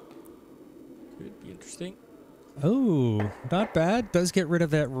 though. Could be interesting. Oh, not bad. Does get rid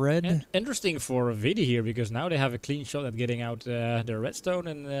of that red. And interesting for VeDi here, because now they have a clean shot at getting out their redstone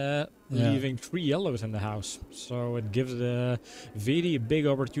and leaving 3 yellows in the house. So it gives VeDi a big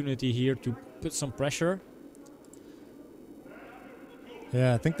opportunity here to put some pressure.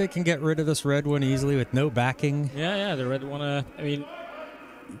 Yeah, I think they can get rid of this red one easily with no backing. Yeah, the red one, I mean...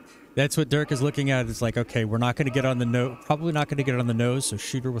 That's what Dirk is looking at. It's like, okay, we're not going to get on the nose. Probably not going to get on the nose, so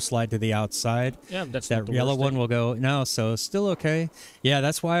shooter will slide to the outside. Yeah, that's that yellow one will go. No, so still okay. Yeah,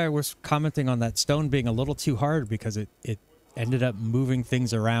 that's why I was commenting on that stone being a little too hard, because it ended up moving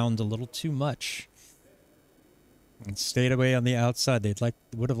things around a little too much. And stayed away on the outside.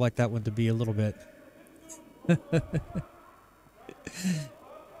 Would have liked that one to be a little bit.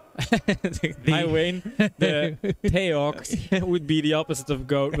 Hi Wayne, the Teox would be the opposite of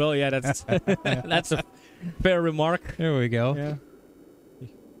goat. Well, yeah, that's that's a fair remark. There we go. Yeah.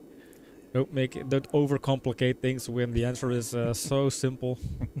 Don't overcomplicate things when the answer is so simple.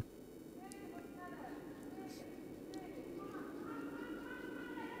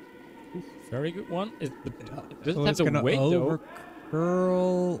 Very good one. It doesn't have the weight though.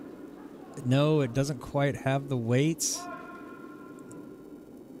 Curl. No, it doesn't quite have the weight.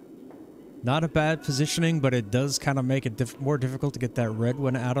 Not a bad positioning, but it does kind of make it more difficult to get that red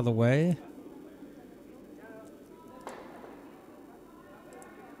one out of the way.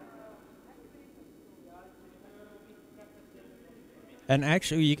 And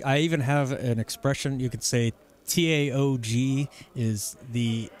actually, I even have an expression. You could say TAOG is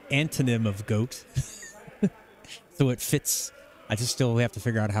the antonym of goat. So it fits. I just still have to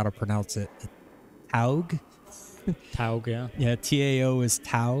figure out how to pronounce it. Taug. Taug, yeah. Yeah, TAO is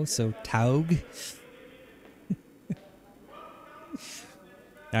Tau, so Taug. All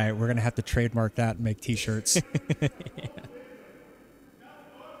right, we're going to have to trademark that and make T-shirts. Yeah.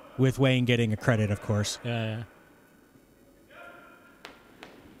 With Wayne getting a credit, of course. Yeah.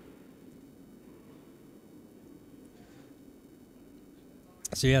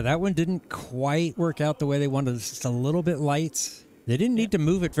 So yeah, that one didn't quite work out the way they wanted. It's just a little bit light. They didn't need to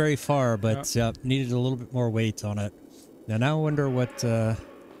move it very far, but needed a little bit more weight on it. Now I wonder what... I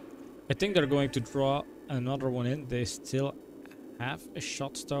think they're going to draw another one in. They still have a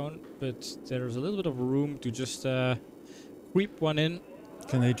shot stone, but there's a little bit of room to just creep one in.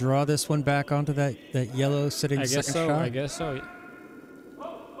 Can they draw this one back onto that yellow sitting second shot? I guess so.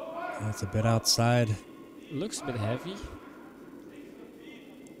 That's a bit outside. Looks a bit heavy.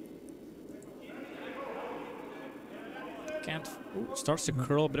 Starts to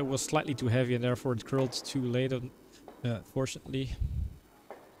curl, but it was slightly too heavy, and therefore it curled too late, unfortunately.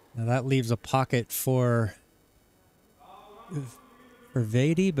 Now that leaves a pocket for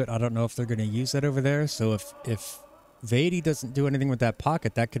VeDi, but I don't know if they're going to use that over there. So if VeDi doesn't do anything with that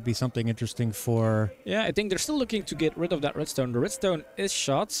pocket, that could be something interesting for... Yeah, I think they're still looking to get rid of that redstone. The redstone is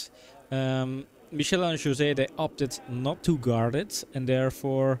shot. Michel and José, they opted not to guard it, and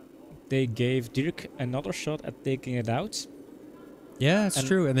therefore they gave Dirk another shot at taking it out. Yeah, it's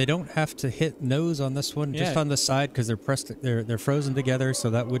true, and they don't have to hit nose on this one, just on the side, because they're frozen together,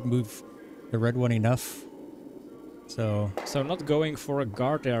 so that would move the red one enough. So not going for a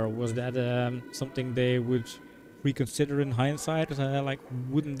guard there, was that something they would reconsider in hindsight. Like,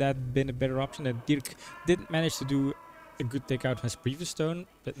 wouldn't that been a better option? That Dirk didn't manage to do a good takeout on his previous stone,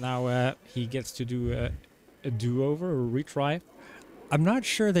 but now he gets to do a do-over or retry. I'm not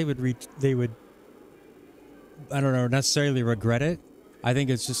sure they would I don't know, necessarily regret it. I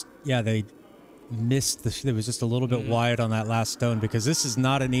think it's just, yeah, they missed it was just a little bit wide on that last stone, because this is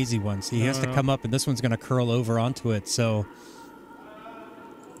not an easy one. So he has to come up, and this one's going to curl over onto it. So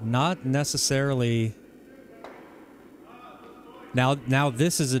not necessarily. Now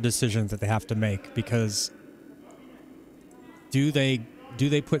this is a decision that they have to make, because do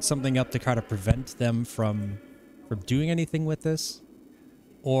they put something up to try to prevent them from doing anything with this,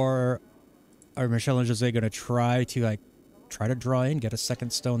 or are Michel and Jose going to try to draw in, get a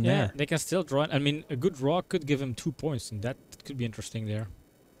second stone Yeah, there? they can still draw in. I mean, a good draw could give him 2 points, and that could be interesting there.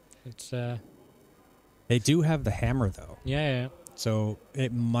 It's They do have the hammer though. yeah. So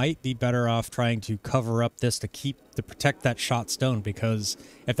it might be better off trying to cover up this to protect that shot stone, because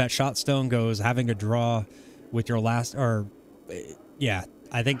if that shot stone goes, having a draw with your last, yeah,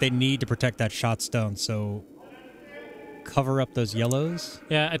 I think they need to protect that shot stone. So cover up those yellows.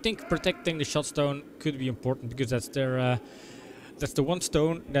 Yeah, I think protecting the shot stone could be important, because that's their that's the one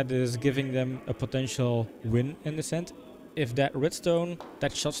stone that is giving them a potential win in the end. If that red stone,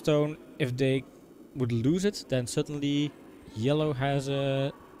 that shot stone, if they would lose it, then suddenly yellow has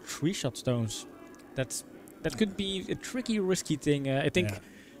 3 shot stones. That could be a tricky, risky thing. I think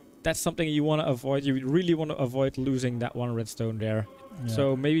that's something you want to avoid. You really want to avoid losing that one red stone there. Yeah.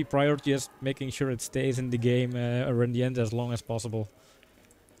 So maybe priority is making sure it stays in the game or in the end as long as possible.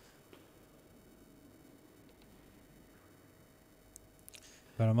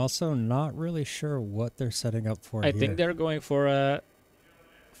 But I'm also not really sure what they're setting up for I here. think they're going for a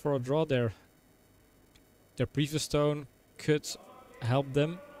draw there. Their previous stone could help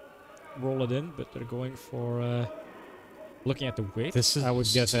them roll it in, but they're going for looking at the weight. This is I would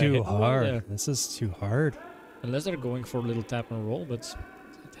guess too hard. This is too hard. Unless they're going for a little tap and roll, but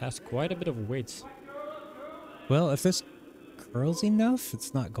it has quite a bit of weight. Well, if this curls enough,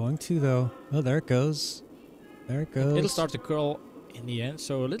 it's not going to though. Oh, there it goes. There it goes. It'll start to curl in the end,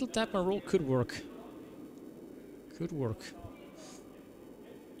 so a little tap and roll could work. Could work.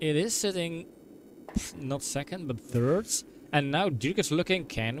 It is sitting not second, but third. And now Dirk is looking,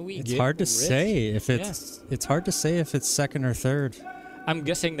 can we It's get hard to rid? say if it's hard to say if it's second or third. I'm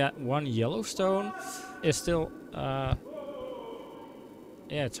guessing that one yellow stone is still yeah,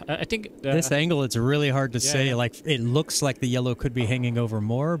 I think This angle, it's really hard to say. yeah. Like, it looks like the yellow could be hanging over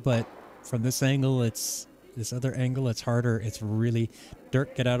more, but from this angle, this other angle, it's harder. It's really...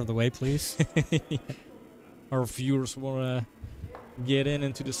 Dirk, get out of the way, please. our viewers want to get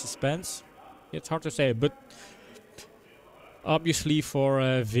into the suspense. It's hard to say, but obviously for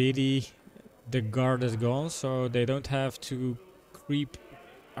VeDi, the guard is gone, so they don't have to creep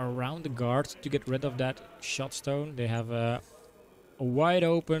around the guard to get rid of that shot stone. They have a wide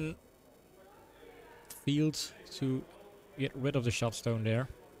open field to get rid of the shot stone there.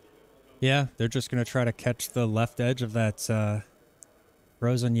 Yeah, they're just going to try to catch the left edge of that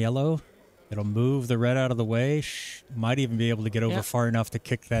frozen yellow. It'll move the red out of the way. Might even be able to get over far enough to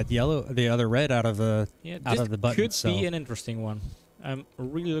kick that the other red out of the button. This could be an interesting one. I'm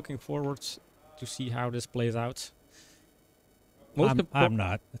really looking forward to see how this plays out. I'm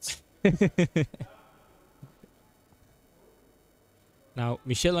not. Now,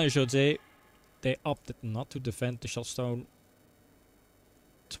 Michel and José, they opted not to defend the shot stone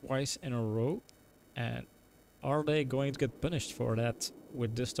twice in a row. And are they going to get punished for that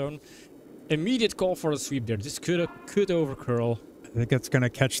with this stone? Immediate call for a sweep there. This could overcurl. I think it's going to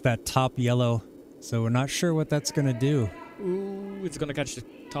catch that top yellow. So we're not sure what that's going to do. Ooh, it's going to catch the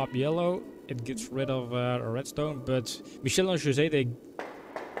top yellow. It gets rid of a red stone. But Michel and José, they...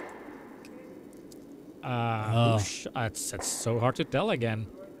 It's so hard to tell again.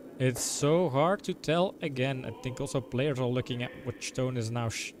 It's so hard to tell again. I think also players are looking at which stone is now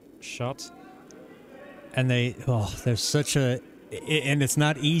shot. And there's such a... And it's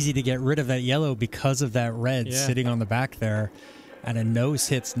not easy to get rid of that yellow because of that red sitting on the back there. And a nose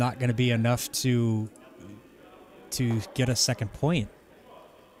hit's not going to be enough to get a second point.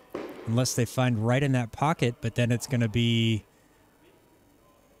 Unless they find right in that pocket, but then it's going to be...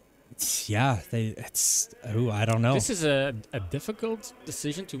 I don't know. This is a difficult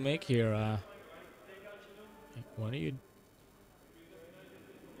decision to make here. What do you...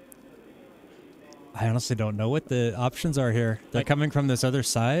 I honestly don't know what the options are here. They're coming from this other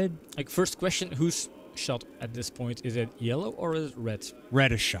side. Like, first question, who's shot at this point? Is it yellow or is it red?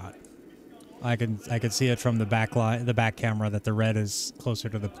 Red is shot. I can see it from the back camera that the red is closer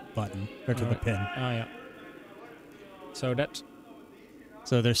to the button or to the pin. Oh yeah.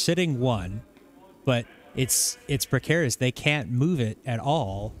 So they're sitting 1, but it's precarious. They can't move it at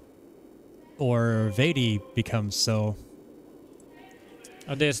all, or VeDi becomes so.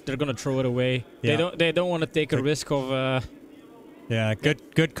 they're gonna throw it away. Yeah. They don't want to take a risk of. Yeah,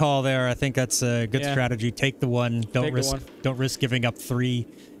 good call there. I think that's a good strategy. Take the 1. Don't risk giving up 3.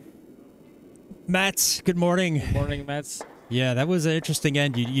 Mats, good morning. Good morning, Mats. Yeah, that was an interesting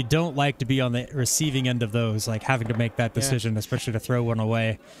end. You don't like to be on the receiving end of those, like having to make that decision, especially to throw one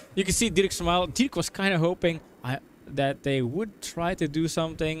away. You can see Dirk smile. Dirk was kind of hoping that they would try to do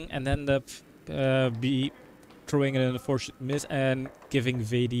something and end up be throwing an unfortunate miss and giving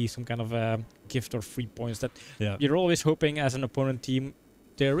VeDi some kind of gift or 3 points. That you're always hoping as an opponent team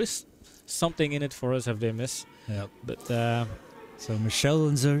there is something in it for us if they miss. Yeah. But so Michel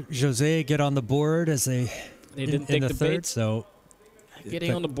and José get on the board as they didn't take the third. bait. So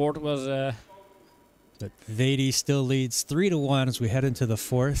getting on the board was. But VeDi still leads 3-1 as we head into the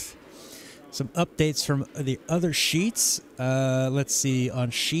 4th. Some updates from the other sheets. Let's see. On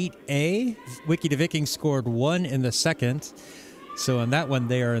sheet A, Wiki the Viking scored 1 in the 2nd. So on that one,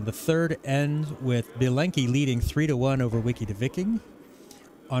 they are in the 3rd end with Bilenki leading 3-1 over Wiki the Viking.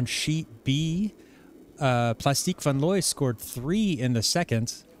 On sheet B, Plastiek van Looy scored 3 in the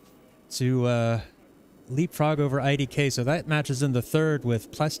 2nd to leapfrog over IDK. So that match is in the 3rd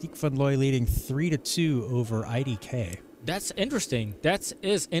with Plastiek van Looy leading 3-2 over IDK. That's interesting. That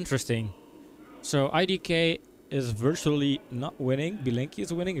is interesting. So IDK is virtually not winning. Bilenki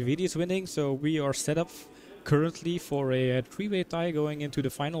is winning. VeDi is winning. So we are set up currently for a 3-way tie going into the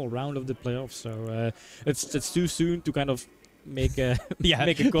final round of the playoffs. So it's too soon to kind of make a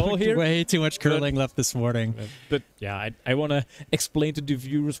make a call here. Way too much curling left this morning. But yeah, I want to explain to the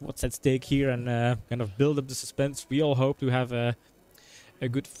viewers what's at stake here and kind of build up the suspense. We all hope to have a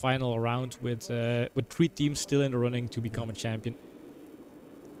good final round with 3 teams still in the running to become a champion.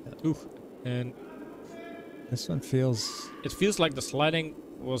 Ooh. And this one feels... It feels like the sliding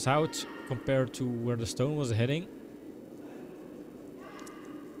was out compared to where the stone was heading.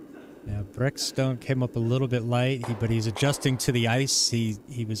 Yeah, Breck's stone came up a little bit light, but he's adjusting to the ice. He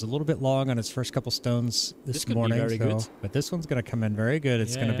was a little bit long on his first couple stones this morning. Be very good. But this one's going to come in very good.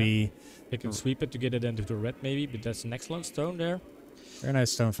 It's going to be... They can sweep it to get it into the red maybe, but that's an excellent stone there. Very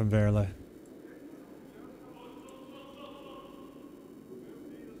nice stone from Verla.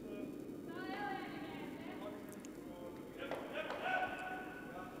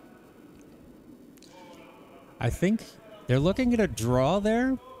 I think they're looking at a draw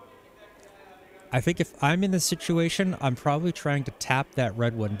there. I think if I'm in this situation, I'm probably trying to tap that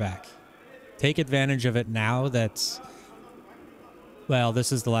red one back. Take advantage of it now that's... Well,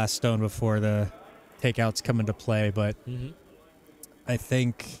 this is the last stone before the takeouts come into play, but I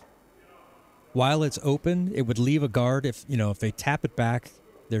think while it's open, it would leave a guard. If they tap it back,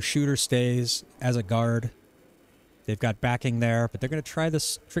 their shooter stays as a guard. They've got backing there, but they're going to try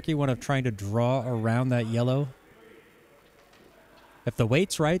this tricky one of trying to draw around that yellow. If the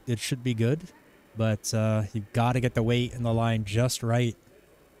weight's right, it should be good, but you've got to get the weight and the line just right.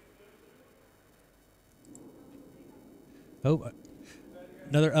 Oh,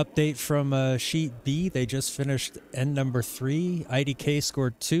 another update from sheet B. They just finished end number 3. IDK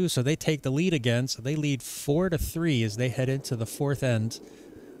scored 2, so they take the lead again. So they lead 4-3 as they head into the 4th end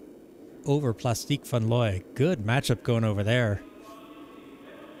over Plastiek van Looy. Good matchup going over there.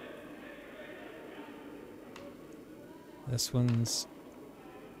 This one's...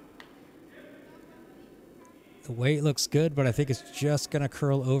 The weight looks good, but I think it's just going to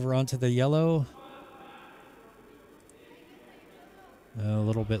curl over onto the yellow. A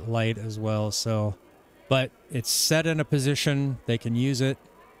little bit light as well, so... But it's set in a position. They can use it.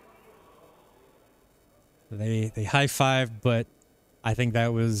 They high-five, but... I think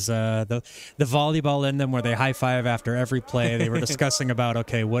that was the volleyball in them where they high-five after every play. They were discussing about,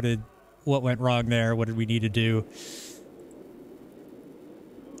 okay, what went wrong there? What did we need to do?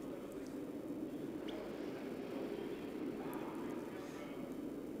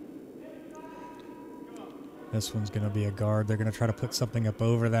 This one's going to be a guard. They're going to try to put something up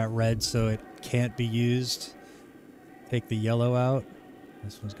over that red so it can't be used. Take the yellow out.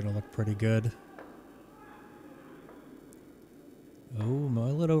 This one's going to look pretty good. Oh,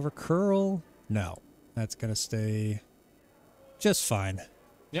 mull it over curl. No, that's going to stay just fine.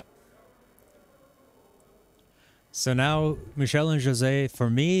 Yep. So now Michel and José, for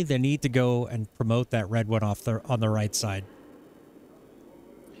me, they need to go and promote that red one on the right side.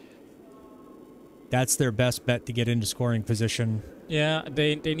 That's their best bet to get into scoring position. Yeah,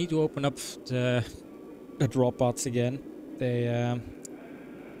 they need to open up the draw pots again. They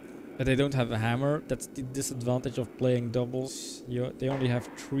But they don't have a hammer. That's the disadvantage of playing doubles. They only have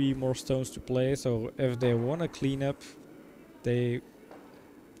 3 more stones to play, so if they want to clean up, they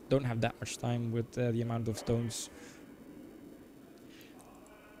don't have that much time with the amount of stones.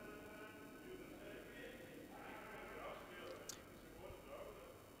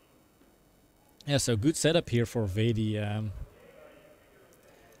 Yeah, so good setup here for VeDi.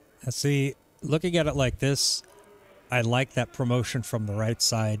 See, looking at it like this, I like that promotion from the right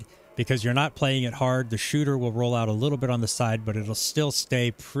side because you're not playing it hard. The shooter will roll out a little bit on the side, but it'll still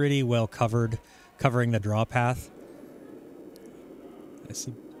stay pretty well covered, covering the draw path. I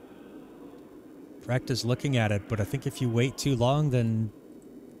see Brecht is looking at it, but I think if you wait too long, then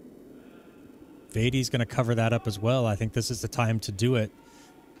VeDi's going to cover that up as well. I think this is the time to do it.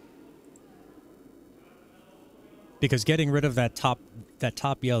 Because getting rid of that top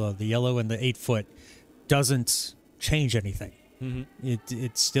yellow, the yellow and the 8-foot, doesn't change anything. Mm-hmm.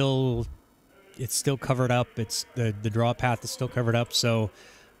 It's still covered up. It's the draw path is still covered up. So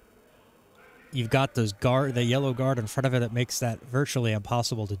you've got the yellow guard in front of it that makes that virtually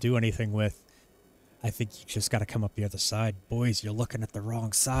impossible to do anything with. I think you just got to come up the other side. Boys, you're looking at the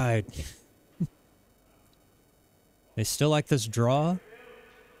wrong side. They still like this draw.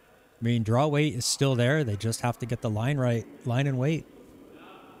 I mean, draw weight is still there. They just have to get the line right, line and weight.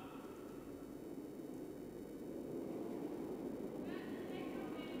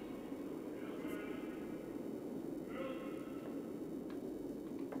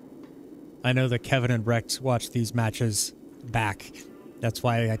 I know that Kevin and Brecht watch these matches back. That's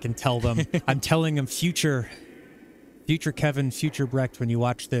why I can tell them. I'm telling them, future Kevin, future Brecht, when you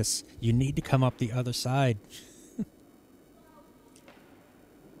watch this, you need to come up the other side.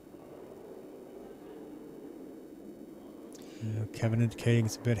 Kevin indicating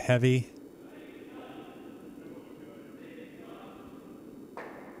it's a bit heavy.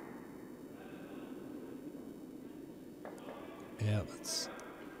 Yeah, let's...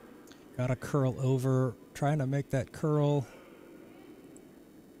 Gotta curl over, trying to make that curl.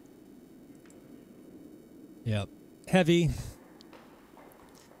 Yep, heavy.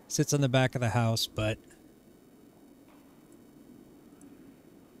 Sits on the back of the house, but...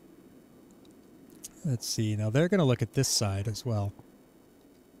 Let's see. Now they're going to look at this side as well.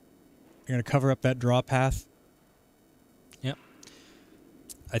 They're going to cover up that draw path. Yep.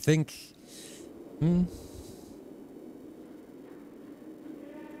 I think...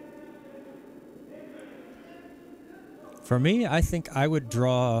 For me, I think I would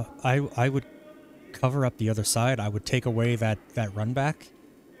draw... I would cover up the other side. I would take away that run back.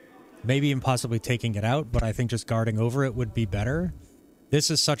 Maybe even possibly taking it out, but I think just guarding over it would be better. This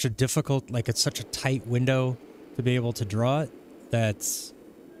is such a difficult, like it's such a tight window to be able to draw it. That's...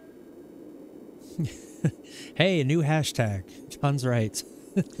 Hey, a new hashtag. John's right.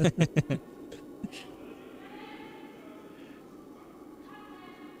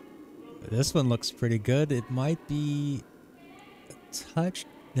 This one looks pretty good. It might be a touch.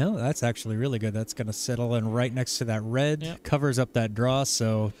 No, that's actually really good. That's going to settle in right next to that red. Yep. Covers up that draw,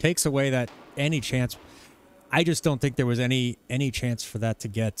 so takes away that any chance. I just don't think there was any chance for that to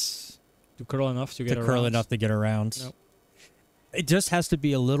get... To curl enough to get around. To curl enough to get around. Nope. It just has to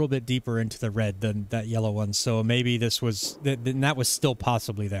be a little bit deeper into the red than that yellow one. So maybe this was... that was still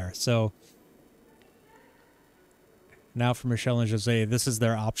possibly there. So now for Michel and José, this is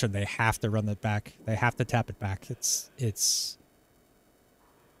their option. They have to run that back. They have to tap it back. It's...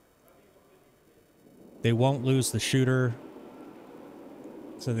 They won't lose the shooter.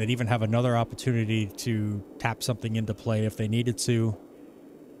 So they'd even have another opportunity to tap something into play if they needed to.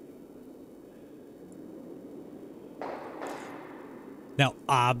 Now,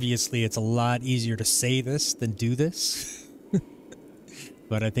 obviously, it's a lot easier to say this than do this.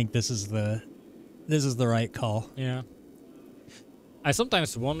 But I think this is the right call. Yeah. I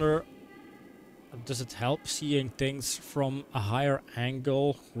sometimes wonder, does it help seeing things from a higher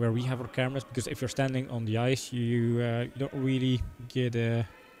angle where we have our cameras? Because if you're standing on the ice, you don't really get a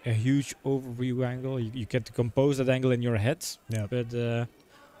huge overview angle. You get to compose that angle in your head. Yeah. But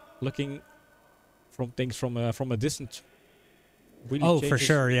looking from things from a distance really changes. For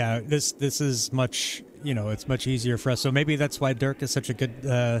sure, yeah. This is much, it's much easier for us. So maybe that's why Dirk is such a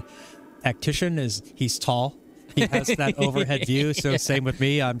good tactician, is he's tall. He has that overhead view. So same with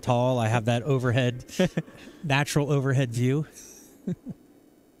me. I'm tall. I have that overhead, natural overhead view.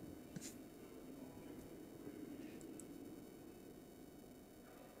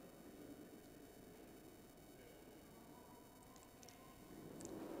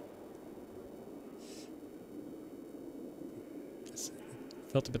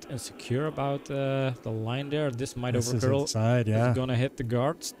 Felt a bit insecure about the line there. This might overcurl. Inside, yeah. It's gonna hit the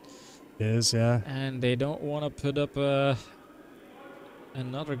guards. It is, yeah. And they don't want to put up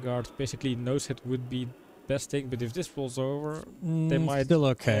another guard. Basically, nose hit would be best thing, but if this falls over, they might... Still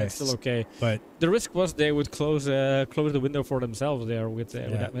okay. It's still okay. But the risk was they would close the window for themselves there with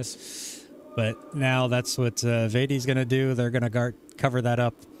that miss. But now that's what VeDi's going to do. They're going to cover that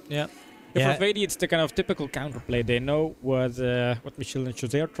up. Yeah. Yeah. For VeDi, it's the kind of typical counterplay. They know what Michel and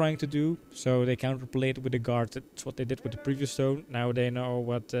José are trying to do, so they counterplayed with the guard. That's what they did with the previous zone. Now they know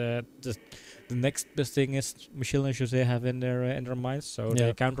what the next best thing is. Michel and José have in their minds, so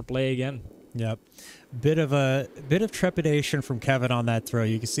they counterplay again. Yep. Bit of trepidation from Kevin on that throw.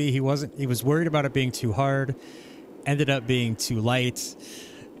 You can see he was worried about it being too hard, ended up being too light,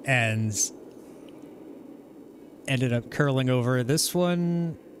 and ended up curling over. This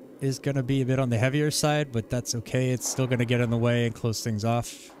one is going to be a bit on the heavier side, but that's okay. It's still going to get in the way and close things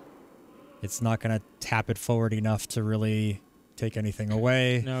off. It's not going to tap it forward enough to really take anything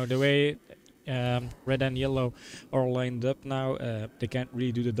away. No, the way red and yellow are lined up now, they can't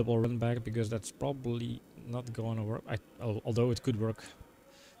really do the double run back because that's probably not going to work. Although it could work.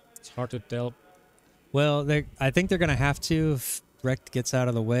 It's hard to tell. Well, I think they're going to have to if Rect gets out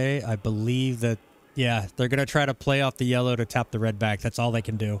of the way. I believe that, yeah, they're going to try to play off the yellow to tap the red back. That's all they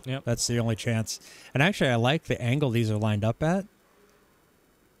can do. Yep. That's the only chance. And actually, I like the angle these are lined up at.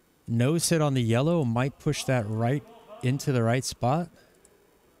 Nose hit on the yellow might push that right into the right spot.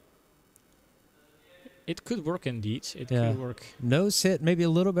 It could work indeed. It could work. Nose hit maybe a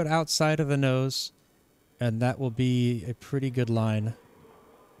little bit outside of the nose, and that will be a pretty good line.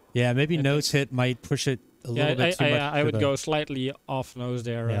 Yeah, maybe nose hit might push it a little bit too much. I would go slightly off nose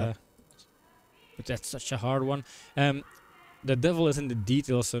there. Yeah. But that's such a hard one. The devil is in the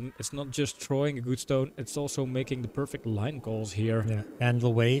details, and it's not just throwing a good stone, it's also making the perfect line calls here. Yeah, and the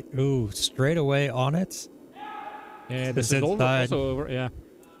weight. Ooh, straight away on it. Yeah, this is also over, yeah.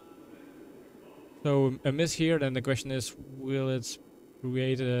 So a miss here, then the question is, will it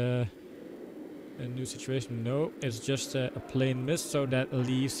create a new situation? No, it's just a plain miss, so that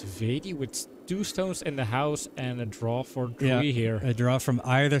leaves VeDi with 2 stones in the house and a draw for 3 here. A draw from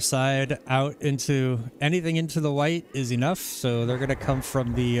either side out into anything into the white is enough, so they're going to come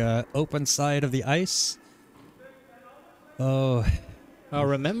from the open side of the ice. Oh.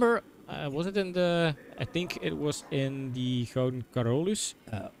 Remember, was it in the... I think it was in the Gouden Carolus,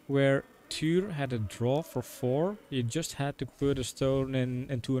 where Tuur had a draw for 4. He just had to put a stone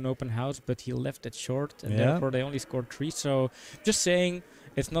into an open house, but he left it short, and therefore they only scored 3. So just saying,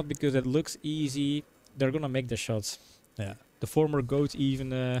 it's not because it looks easy. They're gonna make the shots. Yeah. The former goat even.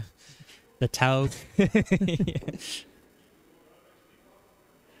 The Tau.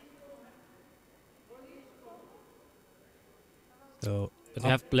 So, but they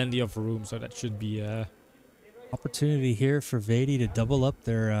have plenty of room, so that should be. Opportunity here for VeDi to double up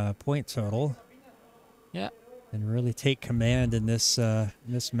their point total. Yeah. And really take command in this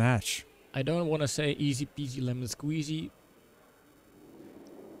match. I don't want to say easy peasy lemon squeezy,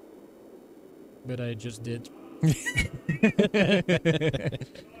 but I just did.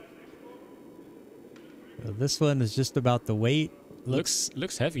 Well, this one is just about the weight. Looks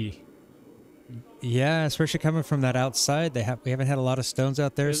heavy. Yeah, especially coming from that outside. We haven't had a lot of stones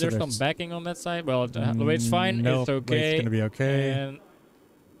out there. Is there some backing on that side? Well, the weight's fine. No, it's okay. It's going to be okay. And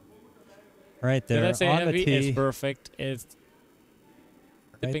right there say on heavy, the tee. it's perfect. It's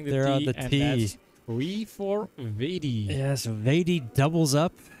right there on the tee. And that's 3 for VeDi. Yeah, so VeDi doubles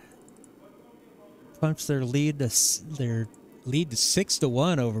up. Pumps their lead to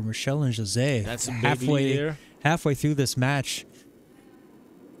 6-1 over Michel and José. That's halfway through this match.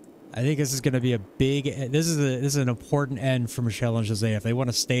 I think this is going to be a big. This is an important end for Michel and José. If they want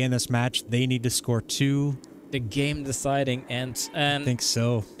to stay in this match, they need to score 2. The game deciding end. And I think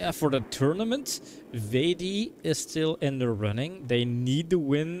so. Yeah, for the tournament, VeDi is still in the running. They need the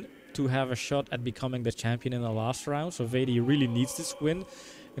win to have a shot at becoming the champion in the last round. So VeDi really needs this win.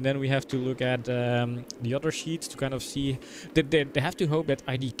 And then we have to look at the other sheets to kind of see that they have to hope that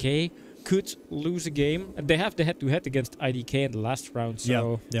IDK could lose a game. And they have the head-to-head against IDK in the last round,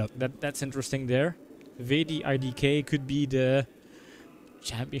 so that's interesting there. VeDi IDK could be the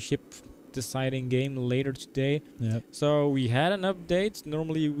championship deciding game later today. Yep. So we had an update.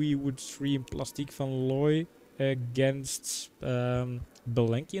 Normally we would stream Plastiek van Looy against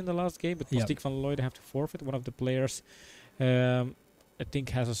Belenki in the last game, but Plastiek van Looy, they have to forfeit. One of the players, I think,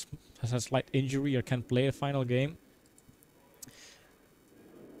 has a slight injury or can't play the final game.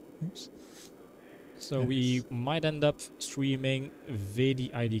 Oops. So we might end up streaming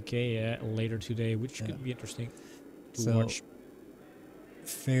VeDi IDK later today, which could be interesting to watch.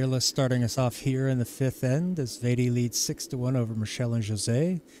 Fearless starting us off here in the 5th end as VeDi leads 6-1 over Michel and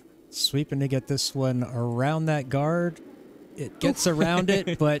José. Sweeping to get this one around that guard. It gets around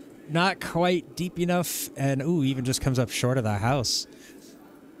it, but not quite deep enough. And, ooh, even just comes up short of the house.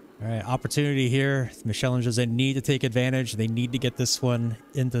 All right, opportunity here. Michel and Jose need to take advantage. They need to get this one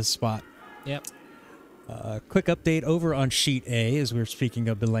into the spot. Yep. Quick update over on Sheet A, as we were speaking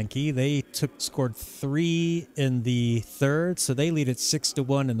of Belenki. They scored 3 in the third, so they lead it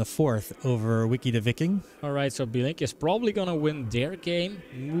 6-1 in the fourth over Wiki the Viking. All right, so Belink is probably going to win their game,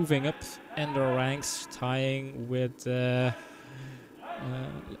 moving up in their ranks, tying with, let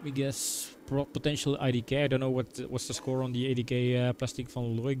me guess, potential IDK. I don't know what's the score on the ADK Plastiek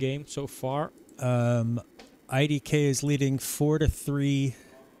van Looy game so far. IDK is leading 4-3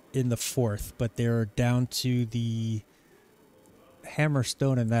 in the fourth, but they're down to the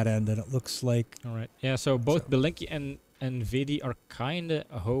hammerstone in that end, and it looks like... All right. Yeah, so both Belenki and VeDi are kind of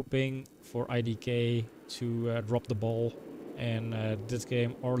hoping for IDK to drop the ball in this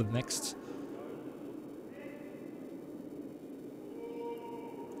game or the next.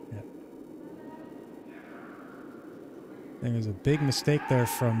 Yeah. I think it was a big mistake there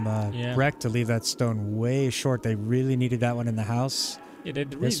from Breck to leave that stone way short. They really needed that one in the house. Yeah, they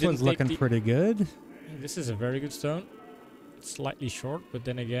really this one's looking pretty good. This is a very good stone. It's slightly short, but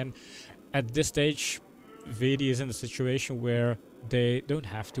then again, at this stage, VeDi is in a situation where they don't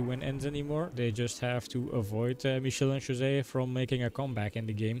have to win ends anymore. They just have to avoid Michel and José from making a comeback in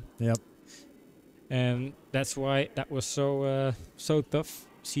the game. Yep. And that's why that was so tough,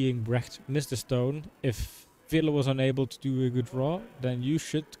 seeing Brecht miss the stone. If Villa was unable to do a good draw, then you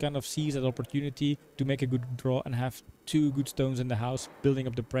should kind of seize that opportunity to make a good draw and have 2 good stones in the house, building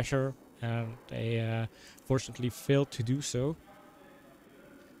up the pressure, and they fortunately failed to do so.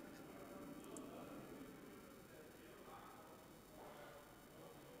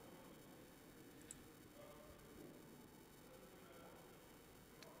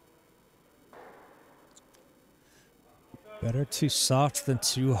 Better too soft than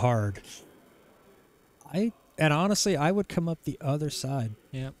too hard. And honestly, I would come up the other side.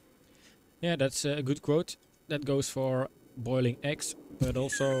 Yeah. Yeah, that's a good quote. That goes for boiling eggs, but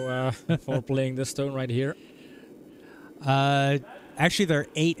also for playing this stone right here. Actually, there are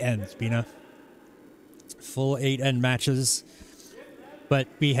 8 ends, Bina. Full 8 end matches. But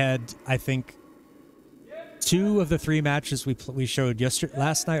we had, I think, 2 of the 3 matches we showed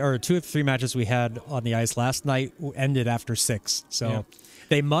last night, or 2 of the 3 matches we had on the ice last night ended after 6. So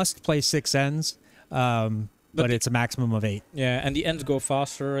they must play 6 ends. But it's a maximum of 8. Yeah, and the ends go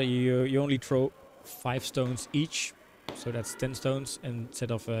faster. You only throw 5 stones each, so that's 10 stones instead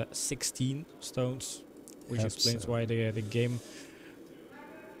of 16 stones, which explains why the game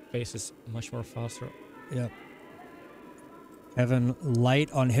pace is much more faster. Yep. Kevin light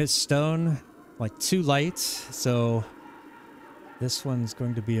on his stone, like too light. So this one's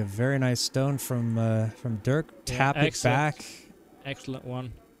going to be a very nice stone from Dirk. Tap it back. Excellent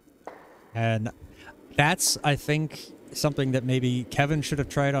one. And that's, I think, something that maybe Kevin should have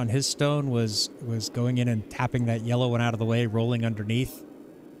tried on his stone was going in and tapping that yellow one out of the way, rolling underneath.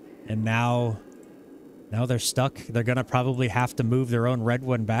 And now they're stuck. They're going to probably have to move their own red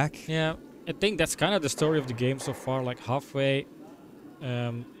one back. Yeah, I think that's kind of the story of the game so far. Like halfway,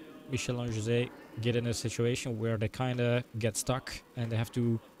 Michel and José get in a situation where they kind of get stuck and they have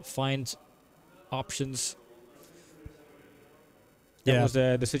to find options. That was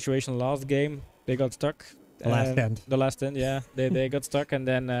the situation last game. They got stuck. The last end. The last end, yeah. They got stuck, and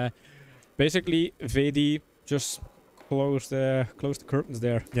then basically VeDi just closed the curtains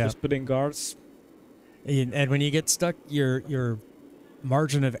there. Yeah. Just putting guards. And when you get stuck, your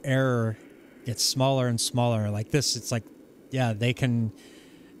margin of error gets smaller and smaller. Like this, it's like, yeah, they can't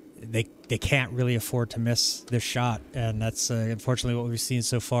really afford to miss this shot, and that's unfortunately what we've seen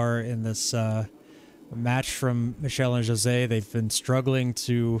so far in this match from Michel and José. They've been struggling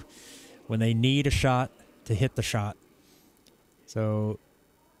to, when they need a shot, to hit the shot. So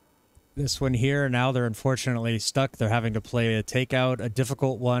this one here, now they're unfortunately stuck. They're having to play a takeout, a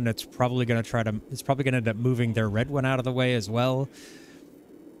difficult one. It's probably going to end up moving their red one out of the way as well.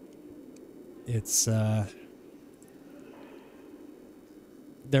 It's they're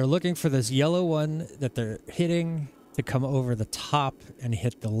looking for this yellow one that they're hitting to come over the top and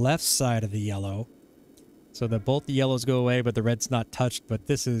hit the left side of the yellow, so that both the yellows go away, but the red's not touched. But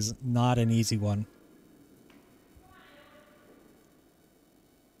this is not an easy one.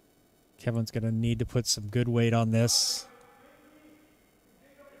 Kevin's going to need to put some good weight on this,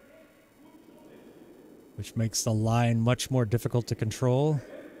 which makes the line much more difficult to control.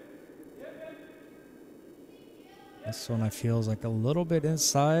 This one I feel is like a little bit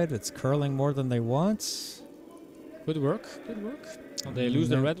inside. It's curling more than they want. Good work. Good work. Well, they lose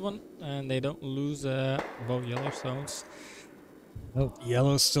the red one, and they don't lose both yellow stones. Oh,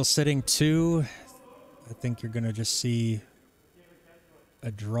 yellow's still sitting 2. I think you're going to just see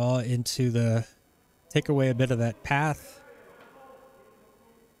a draw into the... Take away a bit of that path.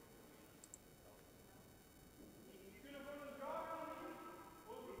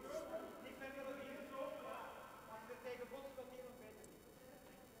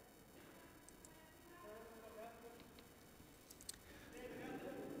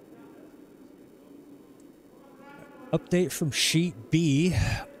 Update from Sheet B.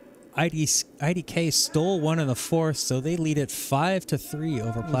 IDK stole 1 in the 4th, so they lead it 5-3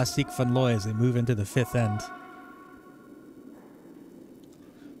 over Plastiek van Looy as they move into the 5th end.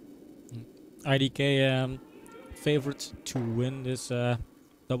 IDK favorite to win this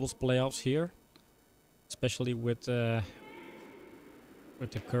doubles playoffs here, especially with the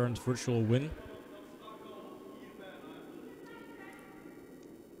current virtual win.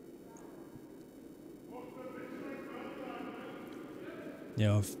 You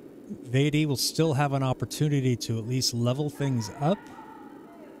know, if VeDi will still have an opportunity to at least level things up.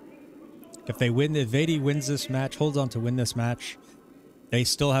 If VeDi wins this match, holds on to win this match, they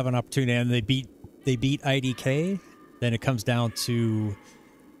still have an opportunity, and they beat IDK. Then it comes down to,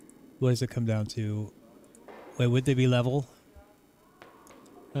 what does it come down to? Wait, would they be level?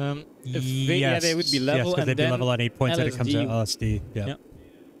 If Yes, yeah, they would be level, yes, because they'd be level at 8 points, and it comes to LSD. Yeah.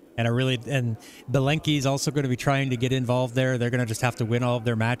 And Belenki's also going to be trying to get involved there. They're going to just have to win all of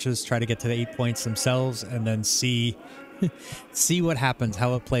their matches, try to get to the 8 points themselves, and then see what happens,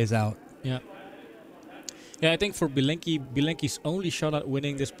 how it plays out. Yeah. Yeah, I think for Belenki's only shot at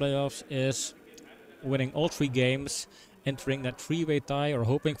winning this playoffs is winning all 3 games, entering that 3-way tie or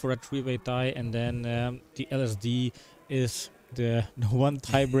hoping for a 3-way tie, and then the LSD is the one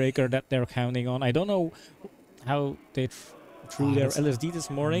tiebreaker that they're counting on. I don't know how they threw their LSD this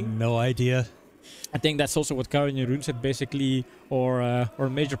morning. No idea. I think that's also what Karen Jeroen said, basically, or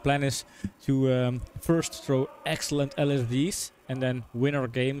major plan is to first throw excellent LSDs and then win our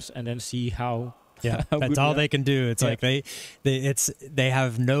games and then see how. Yeah, that's all they can do. It's like they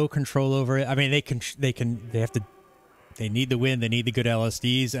have no control over it. I mean, they need the win, they need the good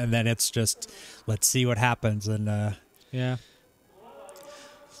LSDs, and then it's just let's see what happens. And yeah,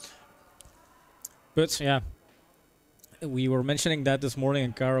 but yeah. We were mentioning that this morning,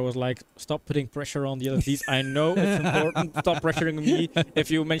 and Kara was like, stop putting pressure on the LSDs. I know it's important. Stop pressuring me. If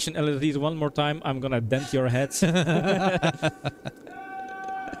you mention LSDs one more time, I'm going to dent your heads.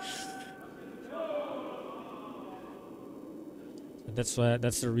 That's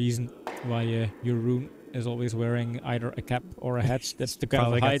the reason why Jeroen is always wearing either a cap or a hat. That's to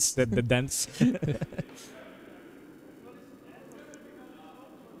kind of hide the dents.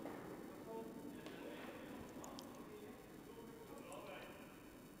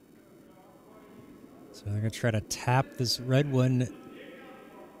 So I'm going to try to tap this red one.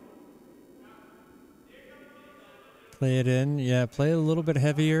 Play it in. Yeah, play it a little bit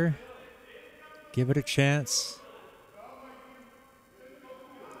heavier. Give it a chance.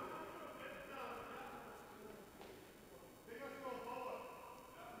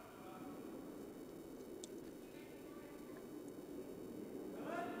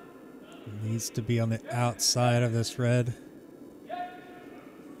 It needs to be on the outside of this red.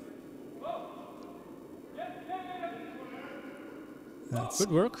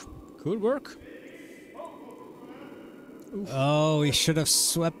 Good work. Good work. Oof. Oh, he should have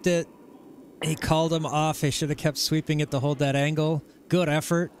swept it. He called him off. He should have kept sweeping it to hold that angle. Good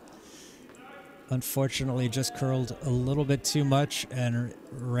effort. Unfortunately, just curled a little bit too much and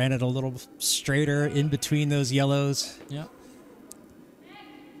ran it a little straighter in between those yellows. Yeah.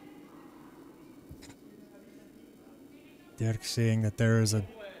 They're seeing that there is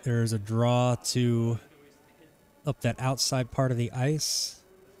a draw to up that outside part of the ice.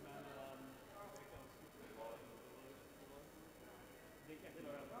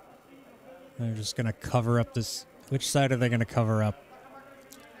 They're just going to cover up this. Which side are they going to cover up?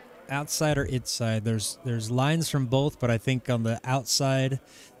 Outside or inside? There's lines from both, but I think on the outside,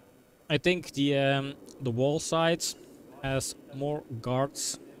 I think the wall side has more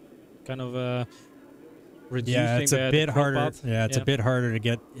guards, kind of reducing. Yeah, it's a bit harder. Yeah, it's a bit harder to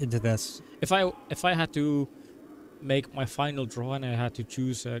get into this. If I had to make my final draw and I had to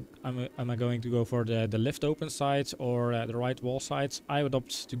choose, am I going to go for the left open side or the right wall side? I would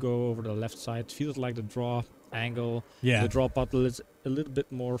opt to go over the left side. Feels like the draw angle, the draw puddle is a little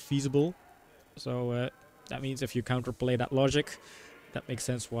bit more feasible. So that means if you counterplay that logic, that makes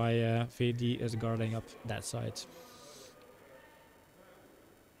sense why VeDi is guarding up that side.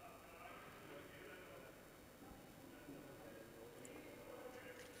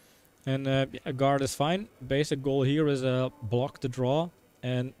 And a guard is fine. Basic goal here is block the draw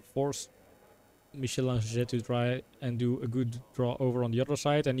and force Michel José to try and do a good draw over on the other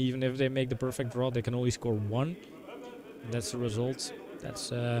side. And even if they make the perfect draw, they can only score 1. That's the result.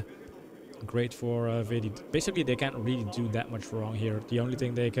 That's great for VeDi. Basically, they can't really do that much wrong here. The only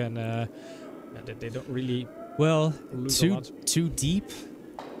thing they can, they don't really lose a lot. Too deep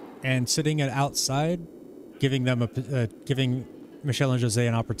and sitting it outside, giving them giving Michel and Jose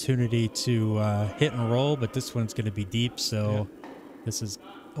an opportunity to hit and roll, but this one's going to be deep, so this is,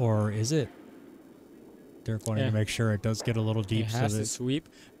 or is it? Dirk wanting to make sure it does get a little deep. It has to sweep,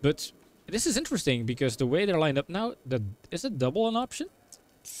 but this is interesting because the way they're lined up now, is it double an option?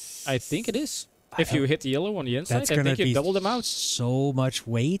 I think it is. If you hit the yellow on the inside, I think you double them out. So much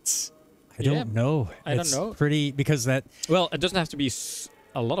weight. I don't know. I don't know. Pretty, because that. Well, it doesn't have to be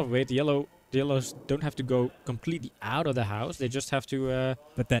a lot of weight. The yellows don't have to go completely out of the house. They just have to.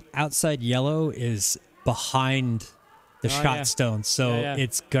 But that outside yellow is behind the shot stone, so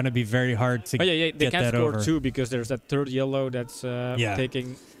it's gonna be very hard to. They can't score over. 2 because there's that third yellow that's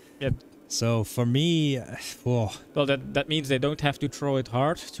taking. So for me, well, that means they don't have to throw it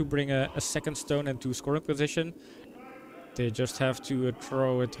hard to bring a second stone into scoring position. They just have to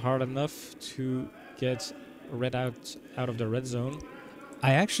throw it hard enough to get red out of the red zone.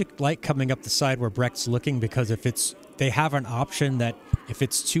 I actually like coming up the side where Brecht's looking, because they have an option that if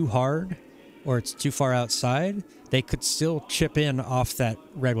it's too hard or it's too far outside, they could still chip in off that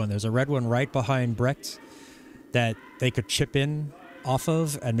red one. There's a red one right behind Brecht that they could chip in off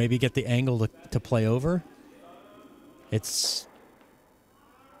of and maybe get the angle to play over.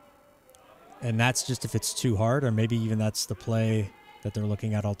 And that's just if it's too hard, or maybe even that's the play that they're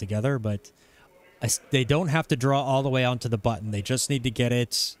looking at altogether. But they don't have to draw all the way onto the button. They just need to get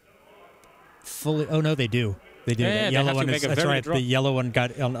it fully. Oh, no, they do. They do. Yeah, the yellow one is, that's right. The yellow one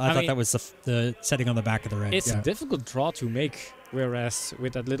got on. I thought that was the setting on the back of the red. It's a difficult draw to make, whereas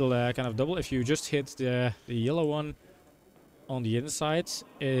with that little kind of double, if you just hit the yellow one on the inside,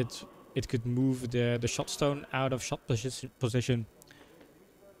 it could move the shot stone out of shot position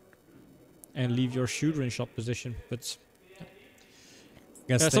and leave your shooter in shot position. But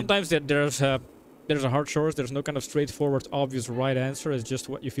sometimes there's a hard choice. There's no kind of straightforward, obvious right answer. It's just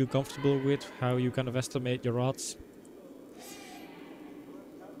what you feel comfortable with, how you kind of estimate your odds.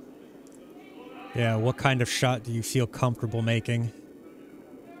 Yeah, what kind of shot do you feel comfortable making?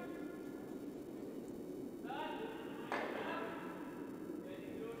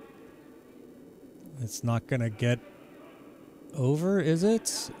 It's not going to get over, is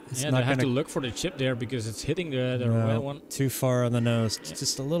it? It's not they have to look for the chip there because it's hitting the red one. Too far on the nose. It's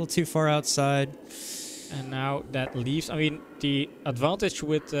just a little too far outside. And now that leaves. I mean, the advantage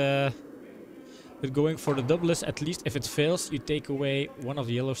with going for the double is, at least if it fails, you take away one of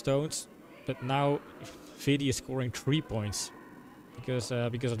the yellow stones. But now VeDi is scoring 3 points because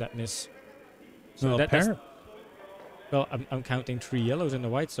of that miss. So well, I'm counting 3 yellows in the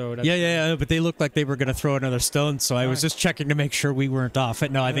white, so that's... Yeah, but they looked like they were going to throw another stone, so I was just checking to make sure we weren't off.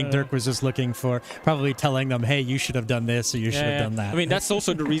 No, I think Dirk was just looking for, probably telling them, hey, you should have done this, or you should have done that. I mean, that's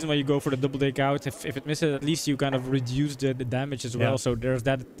also the reason why you go for the double take out. If it misses, at least you kind of reduce the damage as well, so there's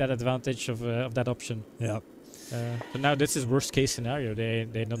that advantage of that option. Yeah. But now this is worst case scenario.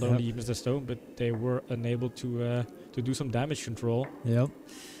 They not only missed the stone, but they were unable to do some damage control. Yep.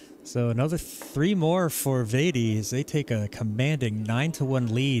 So another 3 more for VeDi as they take a commanding 9-1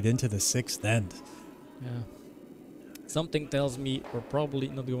 lead into the 6th end. Yeah. Something tells me we're probably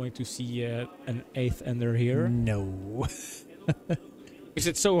not going to see an 8th ender here. No. Because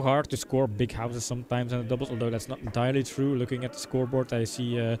it's so hard to score big houses sometimes in the doubles, although that's not entirely true. Looking at the scoreboard, I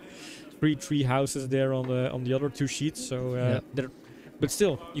see 3 tree houses there on the other 2 sheets. So, but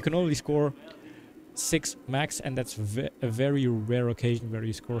still, you can only score 6 max, and that's a very rare occasion where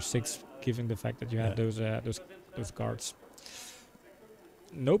you score 6, given the fact that you have those guards.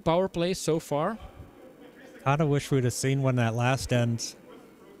 No power play so far. Kind of wish we'd have seen one that last end,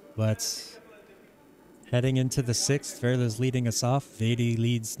 but heading into the 6th, Verla's leading us off. VeDi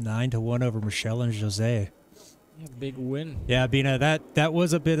leads 9-1 over Michel and Jose. Yeah, big win. Yeah, Bina, that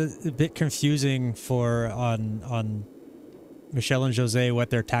was a bit confusing on Michel and Jose, what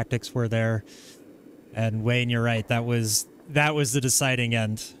their tactics were there. And Wayne, you're right. That was the deciding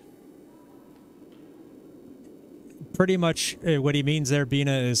end. Pretty much what he means there,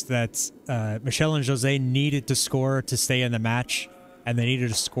 Bina, is that Michel and Jose needed to score to stay in the match, and they needed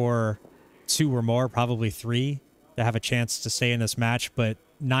to score 2 or more, probably 3, to have a chance to stay in this match. But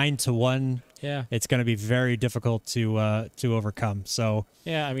 9-1, it's going to be very difficult to overcome. So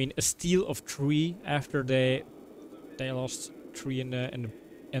yeah, I mean, a steal of 3 after they lost 3 in the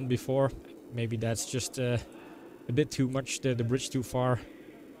end before. Maybe that's just a bit too much, the bridge too far.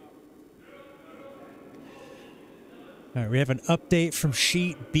 All right, we have an update from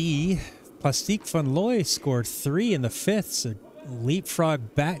Sheet B. Plastiek van Looy scored 3 in the 5th, so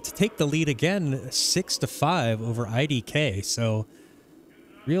leapfrog back to take the lead again, 6-5 over IDK. So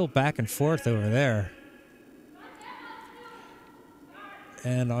real back and forth over there.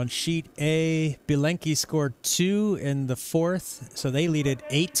 And on Sheet A, Bilenki scored 2 in the 4th, so they lead it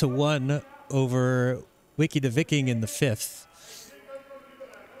 8-1 over Wiki the Viking in the 5th.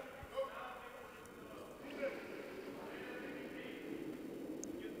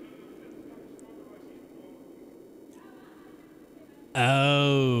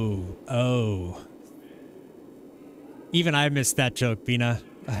 Oh. Even I missed that joke, Bina.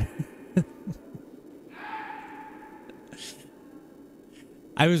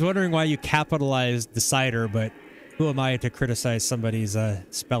 I was wondering why you capitalized decider, but who am I to criticize somebody's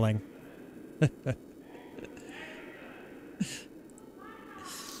spelling?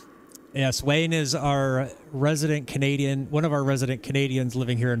 Yes, Wayne is our resident Canadian, one of our resident Canadians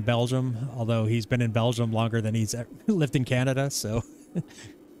living here in Belgium, although he's been in Belgium longer than he's lived in Canada, so.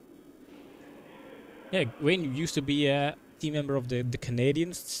 Yeah, Wayne used to be a team member of the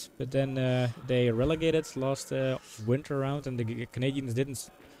Canadians, but then they relegated last winter round, and the Canadians didn't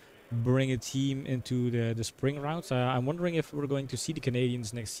bring a team into the spring round. So I'm wondering if we're going to see the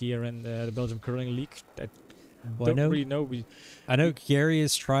Canadians next year in the Belgium Curling League. Don't really know. I know Gary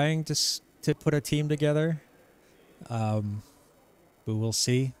is trying to put a team together, but we'll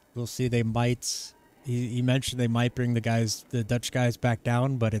see. We'll see. They might. He mentioned they might bring the Dutch guys back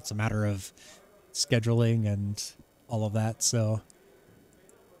down, but it's a matter of scheduling and all of that. So,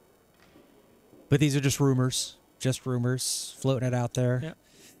 but these are just rumors, floating it out there. Yeah.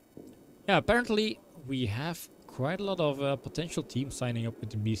 Yeah. Apparently, we have quite a lot of potential teams signing up with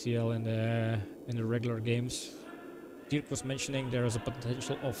the BCL in the regular games. Dirk was mentioning there is a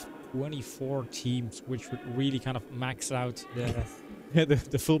potential of 24 teams, which would really kind of max out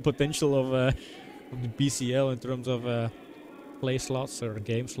the full potential of the BCL in terms of play slots or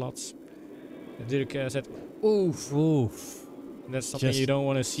game slots. Dirk said, "Oof." And that's something you don't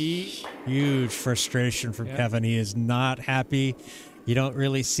want to see. Huge frustration from Kevin. He is not happy. You don't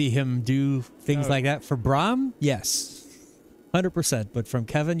really see him do things like that. For Bram, yes, 100%. But from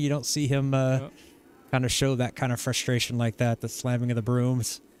Kevin, you don't see him kind of show that kind of frustration like that, the slamming of the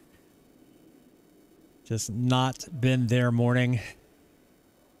brooms. Just not been their morning.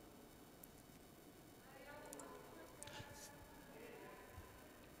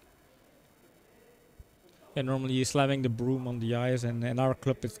 Yeah, normally you're slamming the broom on the ice, and in our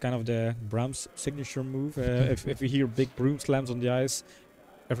club it's kind of the Bram's signature move. If you hear big broom slams on the ice,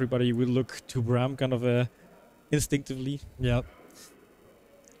 everybody will look to Bram kind of instinctively. Yep.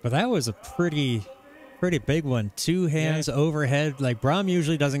 But that was a pretty big one. 2 hands overhead. Like Bram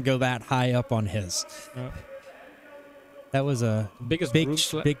usually doesn't go that high up on his. That was a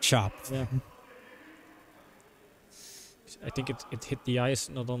big chop. Yeah. I think it hit the ice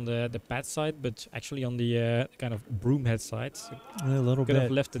not on the pad side, but actually on the kind of broom head side. So a little bit. Could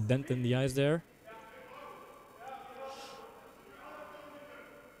have left a dent in the ice there.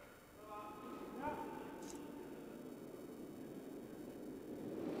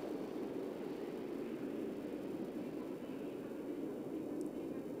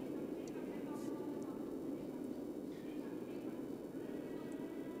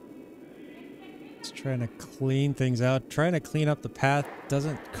 Trying to clean things out. Trying to clean up the path.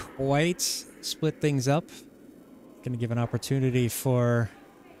 Doesn't quite split things up. Going to give an opportunity for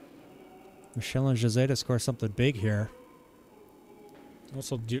Michel and José to score something big here.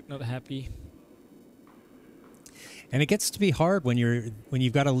 Also, Duke not happy. And it gets to be hard when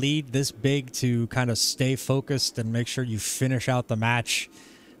you've got a lead this big to kind of stay focused and make sure you finish out the match.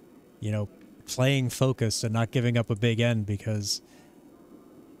 You know, playing focused and not giving up a big end, because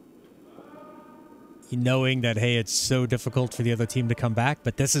knowing that, hey, it's so difficult for the other team to come back,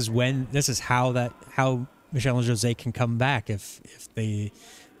 but this is how Michel and José can come back. If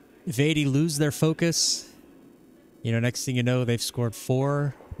VeDi lose their focus, you know, next thing you know, they've scored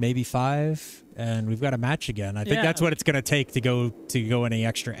 4, maybe 5, and we've got a match again. I think that's what it's going to take to go any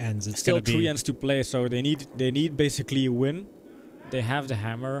extra ends. It's still going to be 3 ends to play, so they need basically a win. They have the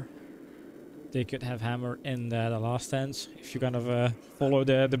hammer. They could have hammer in the last ends if you kind of follow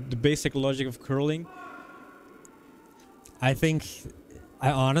the basic logic of curling. I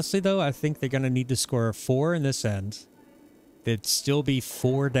honestly think they're going to need to score 4 in this end. They'd still be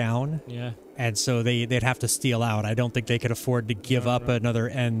 4 down. Yeah. And so they'd have to steal out. I don't think they could afford to give up another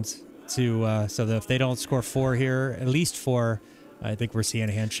end to so that if they don't score 4 here, at least 4, I think we're seeing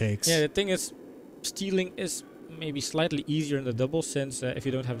handshakes. Yeah, the thing is, stealing is maybe slightly easier in the double, since if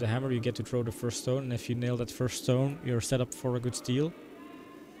you don't have the hammer, you get to throw the first stone, and if you nail that first stone, you're set up for a good steal.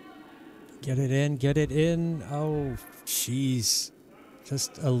 Get it in, get it in. Oh, jeez.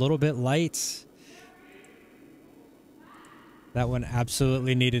 Just a little bit light. That one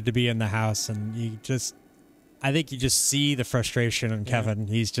absolutely needed to be in the house, and you just... I think you just see the frustration in Kevin.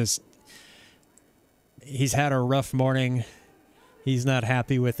 He's had a rough morning. He's not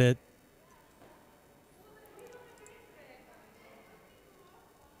happy with it.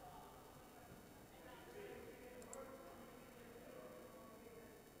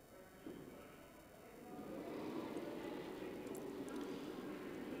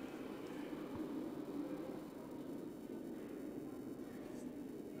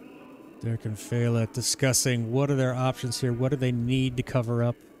 Dirk and Fela discussing what are their options here. What do they need to cover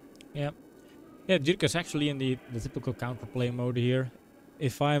up? Yeah. Yeah, Dirk is actually in the typical counterplay mode here. He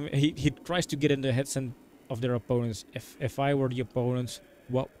tries to get in the heads of their opponents. If I were the opponent,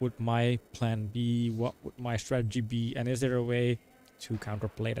 what would my plan be? What would my strategy be? And is there a way to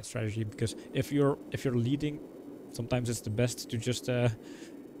counterplay that strategy? Because if you're leading, sometimes it's the best to just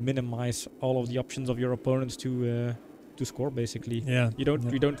minimize all of the options of your opponents to score, basically. Yeah. You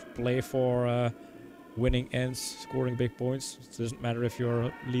don't play for winning ends, scoring big points. It doesn't matter if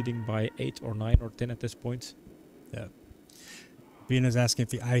you're leading by 8 or 9 or 10 at this point. Yeah. Bina's asking if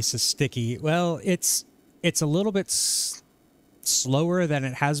the ice is sticky. Well, it's a little bit slower than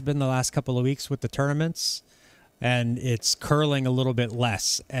it has been the last couple of weeks with the tournaments, and it's curling a little bit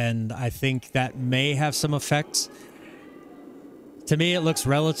less, and I think that may have some effect. To me, it looks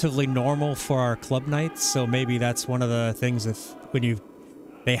relatively normal for our club nights, so maybe that's one of the things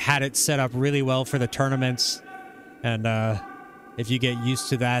they had it set up really well for the tournaments, and if you get used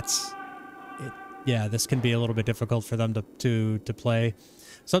to that, this can be a little bit difficult for them to play.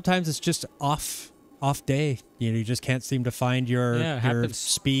 Sometimes it's just off day. You just can't seem to find your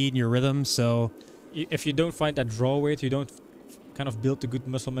speed, your rhythm. So if you don't find that draw weight, you don't kind of build a good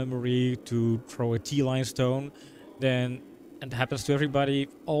muscle memory to throw a T-line stone, then... And it happens to everybody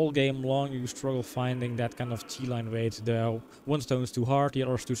all game long. You struggle finding that kind of T-line weight. The one stone is too hard, the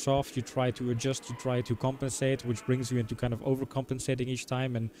other is too soft. You try to adjust, you try to compensate, which brings you into kind of overcompensating each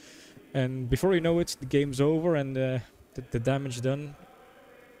time. And before you know it, the game's over and the damage done.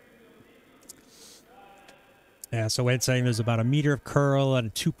 Yeah, so Wade's saying there's about a meter of curl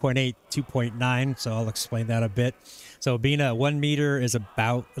and 2.8, 2.9. So I'll explain that a bit. So being 1 meter is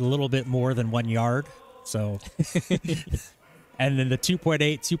about a little bit more than 1 yard. So... And then the 2.8,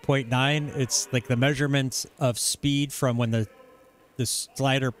 2.9, it's like the measurement of speed from when the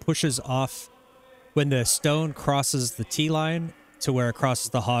slider pushes off, when the stone crosses the T line to where it crosses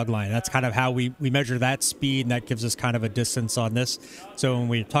the hog line. That's kind of how we measure that speed, and that gives us kind of a distance on this. So when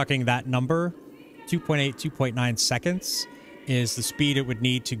we're talking that number, 2.8, 2.9 seconds is the speed it would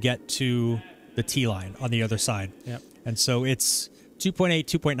need to get to the T line on the other side. Yep. And so it's 2.8,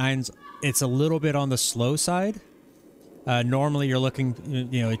 2.9, it's a little bit on the slow side. Normally you're looking,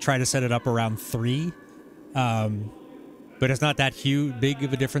 you try to set it up around 3, but it's not that big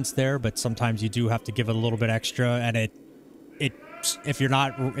of a difference there. But sometimes you do have to give it a little bit extra, and if you're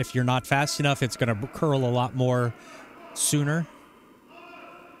not fast enough, it's going to curl a lot more sooner.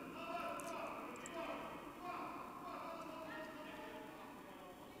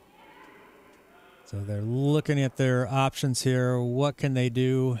 So they're looking at their options here. What can they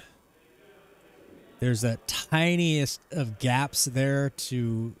do? There's that tiniest of gaps there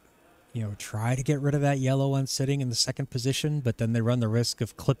to, try to get rid of that yellow one sitting in the second position, but then they run the risk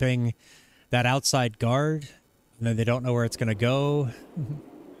of clipping that outside guard, and then they don't know where it's going to go.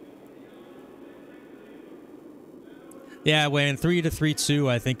 Yeah, when 3 to 3-2,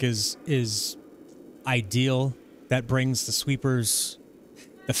 I think is ideal. That brings the sweepers.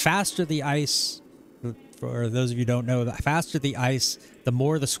 The faster the ice, for those of you who don't know, the faster the ice, the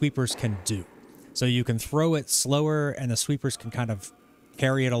more the sweepers can do. So you can throw it slower, and the sweepers can kind of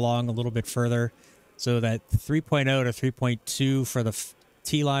carry it along a little bit further. So that 3.0 to 3.2 for the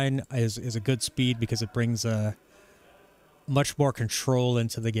T-line is a good speed because it brings much more control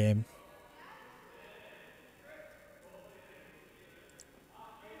into the game.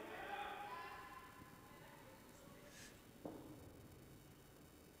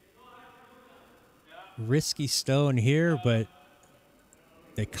 Risky stone here, but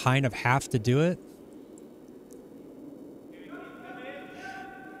they kind of have to do it.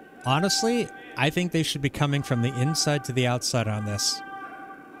 Honestly, I think they should be coming from the inside to the outside on this.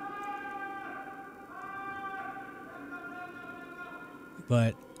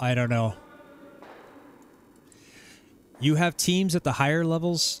 But I don't know. You have teams at the higher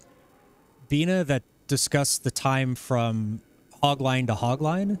levels, Bina, that discuss the time from hogline to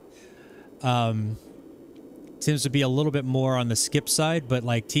hogline. Seems to be a little bit more on the skip side, but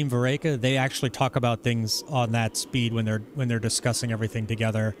like Team Vareka, they actually talk about things on that speed when they're discussing everything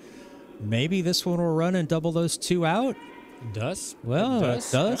together. Maybe this one will run and double those two out. It does. Well, it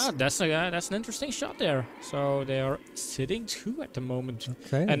does. Yeah, that's an interesting shot there. So they are sitting 2 at the moment.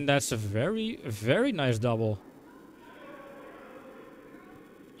 Okay. And that's a very, very nice double.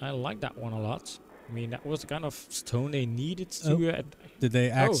 I like that one a lot. I mean, that was the kind of stone they needed to... Did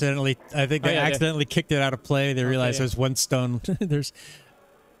they accidentally... I think they accidentally kicked it out of play. They realized there's one stone.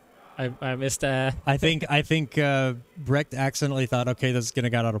 I missed that. I think Brecht accidentally thought, okay, this is going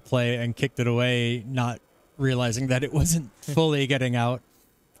to get out of play, and kicked it away, not realizing that it wasn't fully getting out.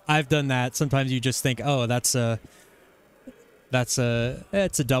 I've done that. Sometimes you just think, oh, it's a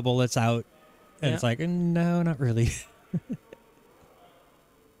double, it's out. And it's like, no, not really.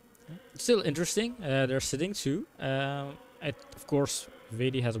 Still interesting. They're sitting 2. Of course,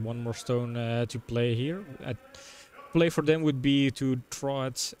 VeDi has one more stone to play here. Play for them would be to draw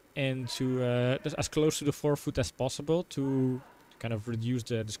it into as close to the 4 foot as possible to kind of reduce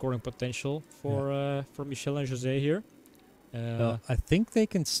the scoring potential for Michel and José here. I think they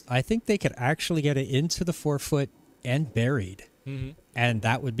can. I think they could actually get it into the 4 foot and buried, and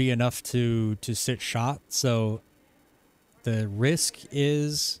that would be enough to sit shot. So the risk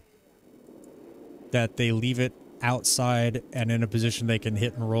is that they leave it outside and in a position they can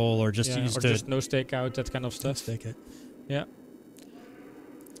hit and roll, or just use or just no stake out, that kind of stuff. Stake it. Yeah.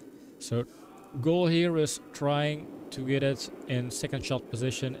 So goal here is trying to get it in second shot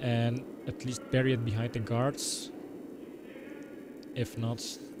position and at least bury it behind the guards. If not,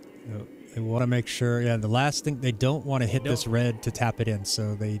 they want to make sure. Yeah, the last thing, they don't want to hit this red to tap it in,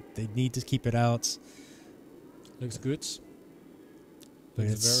 so they need to keep it out. Looks good. But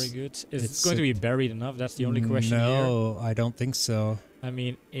it's very good. Is it going to be buried enough? That's the only question here. No, I don't think so. I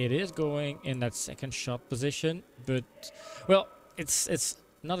mean, it is going in that second shot position, but, well, it's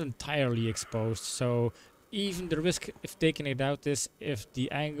not entirely exposed. So even the risk of taking it out is if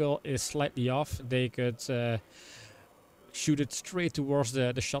the angle is slightly off, they could shoot it straight towards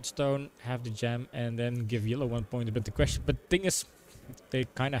the shot stone, have the jam, and then give yellow 1 point. But the thing is, they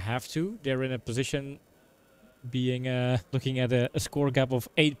kind of have to. They're in a position being looking at a score gap of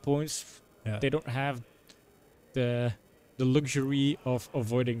 8 points. They don't have the luxury of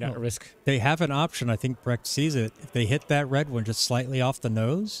avoiding that risk. They have an option. I think Brecht sees it. If they hit that red one just slightly off the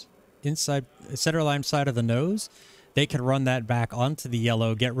nose, inside center line side of the nose, they can run that back onto the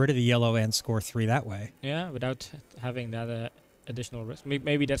yellow, get rid of the yellow, and score 3 that way. Yeah, without having that additional risk.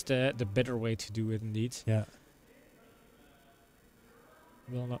 Maybe that's the better way to do it, indeed. Yeah.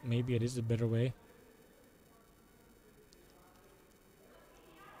 Well, maybe it is the better way.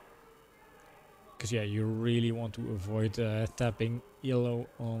 Because you really want to avoid tapping yellow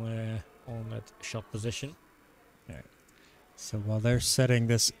on that shot position. Right. So while they're setting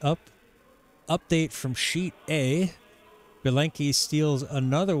this up, update from sheet A, Belenki steals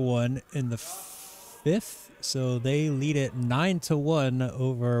another one in the 5th, so they lead it 9-1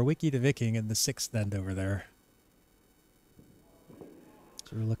 over Wiki the Viking in the 6th end over there.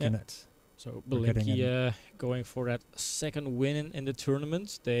 So we're looking at. So Belenki going for that second win in the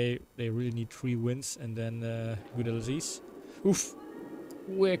tournament. They really need 3 wins and then good LZs. Oof!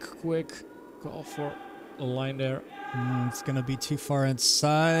 Quick call for a line there. It's gonna be too far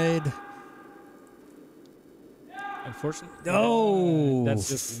inside. Unfortunately, no. That's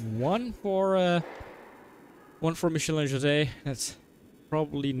just one for Michel and José. That's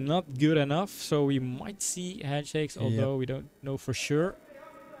probably not good enough. So we might see handshakes, although we don't know for sure.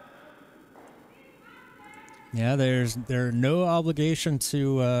 Yeah, there's no obligation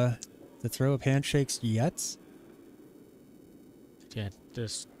to throw up handshakes yet. Yeah,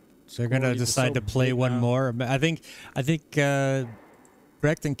 just they're gonna decide to play one more. I think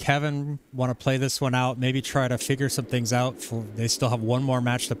Brecht and Kevin want to play this one out. Maybe try to figure some things out. They still have one more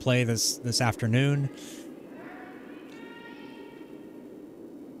match to play this afternoon.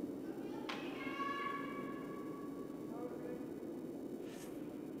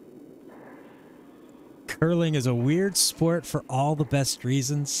 Curling is a weird sport for all the best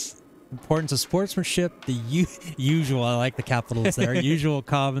reasons. Importance of sportsmanship, the usual, I like the capitals there, usual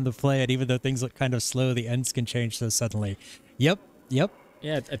calm in the play, and even though things look kind of slow, the ends can change so suddenly. Yep.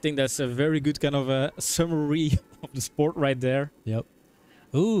 Yeah, I think that's a very good kind of a summary of the sport right there. Yep.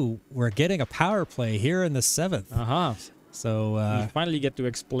 Ooh, we're getting a power play here in the 7th. So we finally get to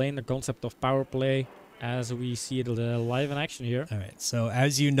explain the concept of power play as we see it live in action here. All right, so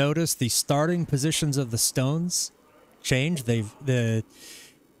as you notice, the starting positions of the stones change. The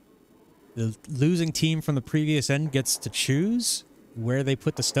losing team from the previous end gets to choose where they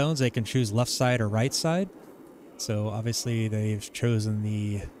put the stones. They can choose left side or right side. So obviously they've chosen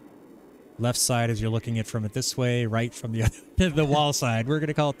the left side as you're looking at from it this way, right from the other, the wall side. We're going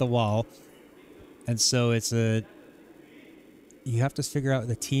to call it the wall. And so it's you have to figure out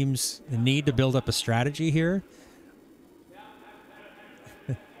the teams need to build up a strategy here.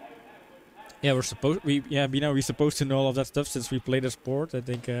 Yeah, we're supposed to know all of that stuff since we play the sport. I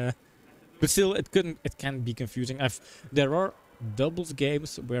think, but still, it can be confusing. There are doubles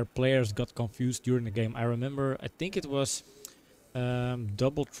games where players got confused during the game. I remember, I think it was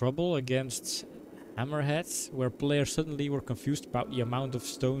Double Trouble against Hammerheads, where players suddenly were confused about the amount of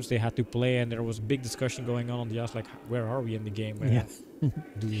stones they had to play, and there was a big discussion going on the ice, like, where are we in the game? Yeah.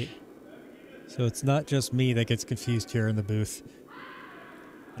 Do we? So it's not just me that gets confused here in the booth.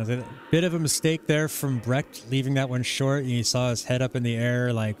 A bit of a mistake there from Brecht, leaving that one short. You saw his head up in the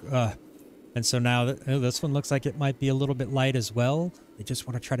air, like, and so now this one looks like it might be a little bit light as well. They just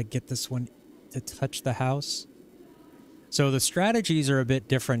want to try to get this one to touch the house. So the strategies are a bit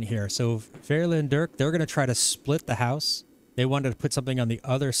different here. So Verle and Dirk, they're going to try to split the house. They wanted to put something on the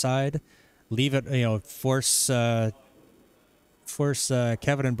other side, leave it, force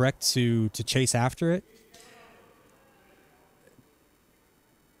Kevin and Brecht to chase after it.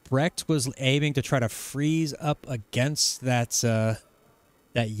 Brecht was aiming to try to freeze up against that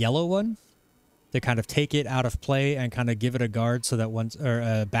yellow one to kind of take it out of play and kind of give it a guard so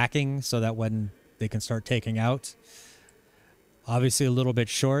that backing so that when they can start taking out. Obviously a little bit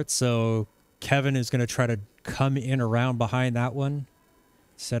short, so Kevin is going to try to come in around behind that one,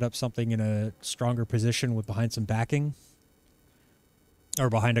 set up something in a stronger position with behind some backing or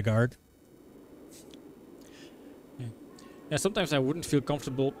behind a guard. Yeah, sometimes I wouldn't feel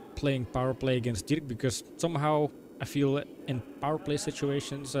comfortable playing power play against Dirk because somehow I feel in power play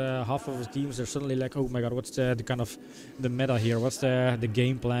situations, half of the teams are suddenly like, oh my god, what's the kind of the meta here? What's the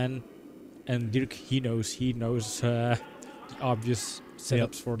game plan? And Dirk, he knows the obvious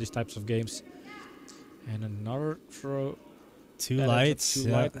setups for these types of games. And another throw. Two lights. Two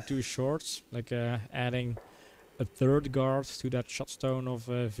light and two shorts, like adding a third guard to that shot stone of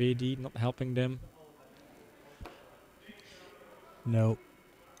VeDi, not helping them. Nope.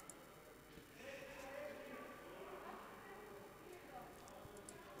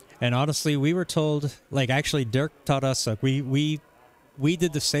 And honestly, we were told, like, actually Dirk taught us, like, we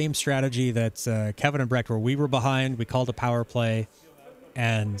did the same strategy that Kevin and Brecht, where we were behind, we called a power play,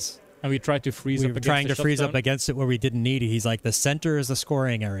 and we tried to freeze up against trying to freeze stone. up against it where we didn't need it. He's like, the center is the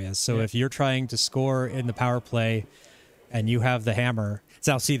scoring area. So if you're trying to score in the power play and you have the hammer.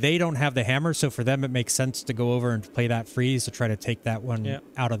 So see, they don't have the hammer, so for them it makes sense to go over and play that freeze to try to take that one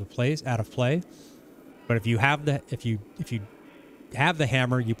out of play. But if you have the have the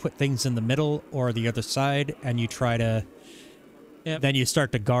hammer, you put things in the middle or the other side, and you try to then you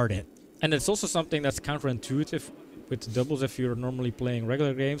start to guard it. And it's also something that's counterintuitive with doubles if you're normally playing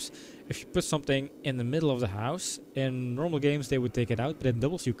regular games. If you put something in the middle of the house, in normal games they would take it out, but in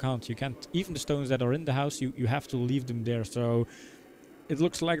doubles you can't. You can't, even the stones that are in the house, you have to leave them there. So it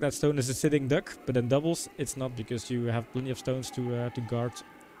looks like that stone is a sitting duck, but in doubles it's not, because you have plenty of stones to guard.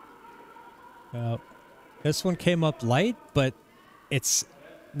 This one came up light, but it's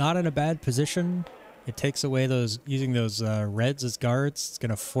not in a bad position. It takes away using those reds as guards. It's going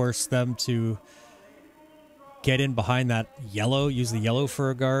to force them to get in behind that yellow, use the yellow for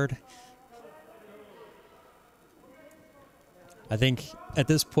a guard. I think at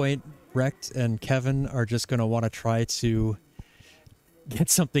this point, Brecht and Kevin are just going to want to try to get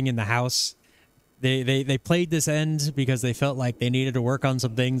something in the house. They played this end because they felt like they needed to work on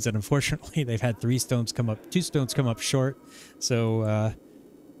some things, and unfortunately they've had two stones come up short. So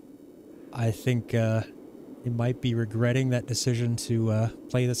I think they might be regretting that decision to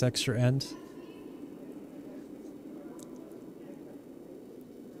play this extra end.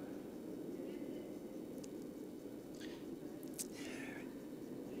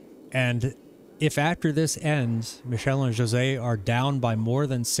 And if after this end, Michel and José are down by more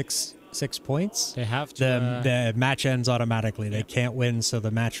than six points, they have to, the match ends automatically. They can't win, so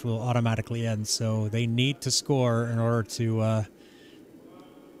the match will automatically end. So they need to score in order to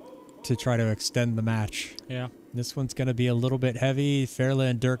try to extend the match. Yeah. This one's going to be a little bit heavy. Verle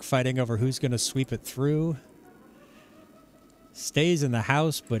and Dirk fighting over who's going to sweep it through. Stays in the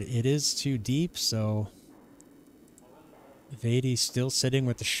house, but it is too deep, so VeDi still sitting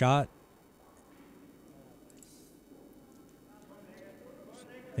with the shot.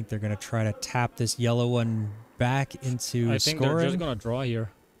 I think they're going to try to tap this yellow one back into scoring. I think they're just going to draw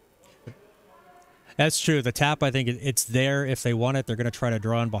here. That's true. The tap, I think it's there if they want it. They're going to try to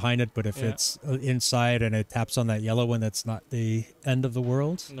draw in behind it. But if it's inside and it taps on that yellow one, that's not the end of the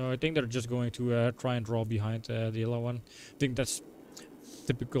world. No, I think they're just going to try and draw behind the yellow one. I think that's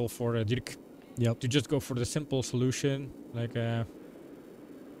typical for Dirk. Yep. To just go for the simple solution, like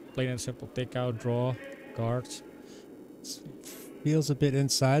plain and simple take out, draw, guard. Feels a bit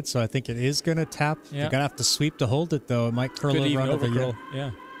inside, so I think it is going to tap. Yeah. You're going to have to sweep to hold it, though. It might curl Could over even onto the overcurl.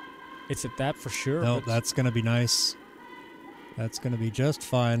 Yeah. It's a tap for sure. No, that's going to be nice. That's going to be just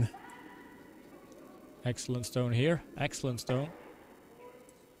fine. Excellent stone here. Excellent stone.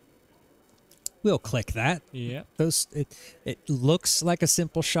 We'll click that. Yeah. It looks like a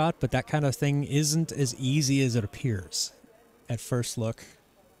simple shot, but that kind of thing isn't as easy as it appears at first look.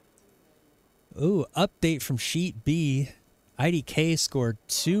 Ooh, update from sheet B. IDK scored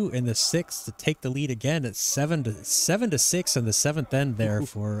 2 in the 6th to take the lead again at 7 to 6 in the 7th end there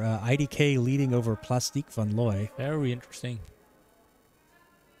for IDK leading over Plastiek van Looy. Very interesting.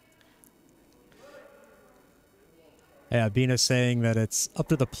 Yeah, Bina's saying that it's up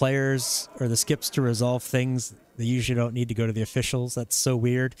to the players or the skips to resolve things. They usually don't need to go to the officials. That's so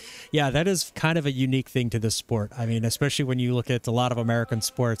weird. Yeah, that is kind of a unique thing to this sport. I mean, especially when you look at a lot of American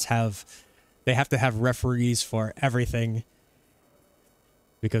sports they have to have referees for everything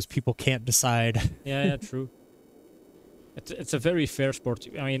because people can't decide. Yeah, true. It's a very fair sport.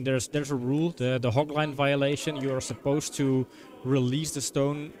 I mean, there's a rule, the hogline violation. You are supposed to release the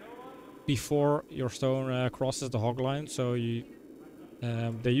stone before your stone crosses the hog line. So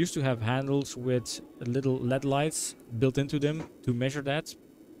they used to have handles with little LED lights built into them to measure that,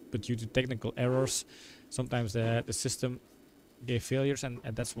 but due to technical errors, sometimes the system gave failures, and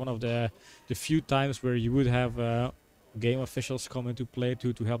that's one of the few times where you would have game officials come into play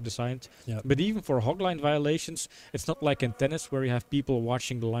to help decide. Yep. But even for hogline violations, it's not like in tennis where you have people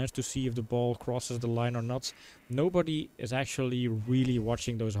watching the lines to see if the ball crosses the line or not. Nobody is actually really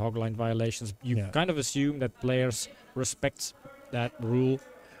watching those hogline violations. You kind of assume that players respect that rule.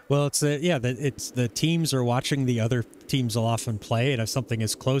 Well, it's the teams are watching the other teams will often play, and if something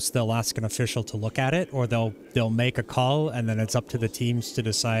is close, they'll ask an official to look at it, or they'll make a call, and then it's up to the teams to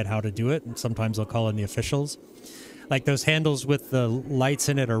decide how to do it. And sometimes they'll call in the officials. Like those handles with the lights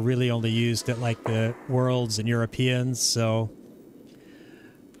in it are really only used at like the Worlds and Europeans. So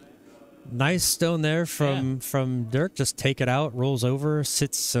nice stone there from Dirk. Just take it out, rolls over,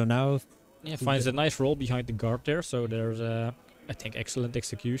 sits. So now Finds a nice roll behind the guard there. So there's I think excellent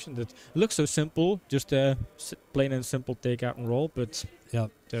execution. That looks so simple, just a plain and simple take out and roll. But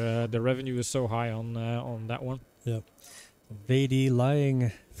the revenue is so high on that one. Yep. VeDi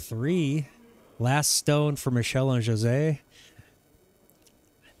lying 3. Last stone for Michel and José.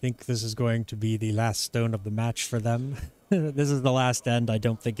 I think this is going to be the last stone of the match for them. This is the last end. I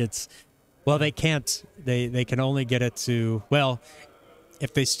don't think it's... Well, they can't. They can only get it to... Well,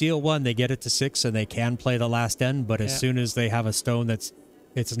 if they steal one, they get it to 6 and they can play the last end. But as soon as they have a stone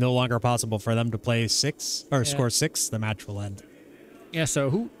it's no longer possible for them to play 6 or score 6, the match will end. Yeah,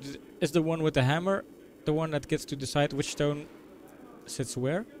 so who is the one with the hammer? The one that gets to decide which stone sits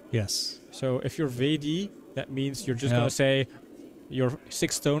where? Yes. So if you're VeDi, that means you're just going to say your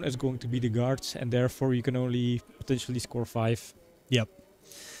 6th stone is going to be the guards, and therefore you can only potentially score 5. Yep.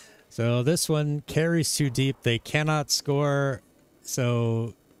 So this one carries too deep. They cannot score.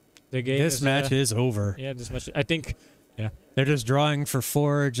 So this match is over. Yeah, this match. I think. Yeah. They're just drawing for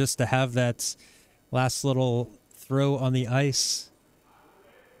 4 just to have that last little throw on the ice.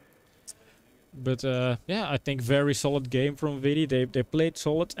 But I think very solid game from VeDi. They played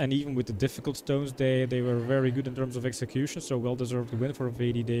solid, and even with the difficult stones, they were very good in terms of execution. So well-deserved win for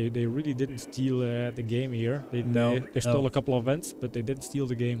VeDi. They really didn't steal the game here. They stole a couple of events, but they didn't steal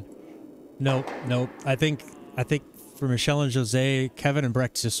the game. No. I think for Michel and José, Kevin and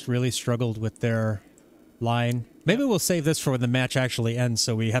Brecht just really struggled with their line. Maybe we'll save this for when the match actually ends,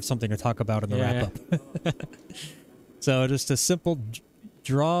 so we have something to talk about in the wrap-up. So just a simple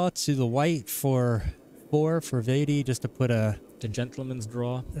draw to the white for 4 for VeDi, just to put the gentleman's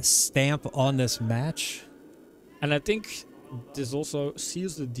draw, a stamp on this match. And I think this also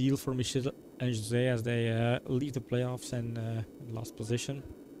seals the deal for Michel and José as they leave the playoffs and in last position.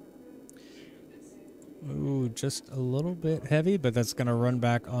 Ooh, just a little bit heavy, but that's going to run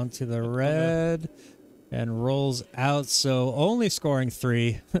back onto the red and rolls out. So only scoring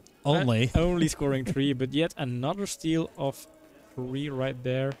 3. Only scoring 3, but yet another steal of 3 right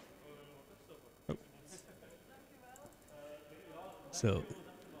there. Oh. So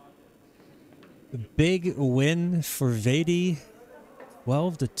the big win for VeDi,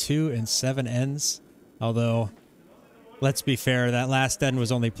 12-2 in 7 ends. Although let's be fair. That last end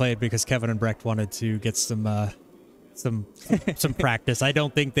was only played because Kevin and Brecht wanted to get some practice. I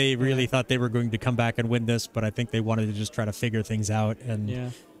don't think they really thought they were going to come back and win this, but I think they wanted to just try to figure things out.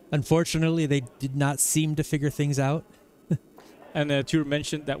 And unfortunately, they did not seem to figure things out. And Tuur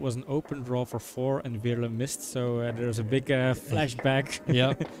mentioned that was an open draw for 4 and Veerle missed, so there's a big flashback.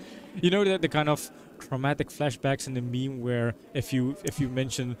 Yep. You know the kind of traumatic flashbacks in the meme where if you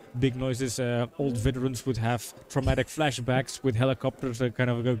mention big noises, old veterans would have traumatic flashbacks with helicopters kind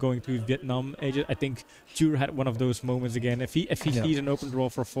of going to Vietnam ages. I think Tuur had one of those moments again. If he sees an open draw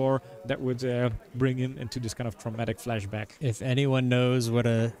for 4, that would bring him into this kind of traumatic flashback. If anyone knows what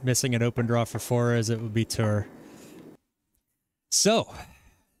missing an open draw for 4 is, it would be Tuur. So,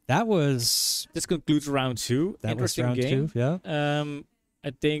 this concludes round 2. That Interesting was round game. 2, yeah. I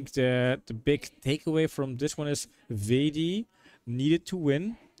think the big takeaway from this one is VeDi needed to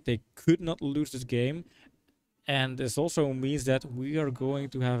win. They could not lose this game. And this also means that we are going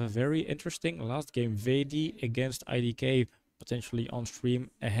to have a very interesting last game. VeDi against IDK, potentially on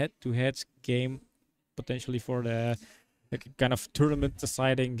stream, a head-to-head game, potentially for the kind of tournament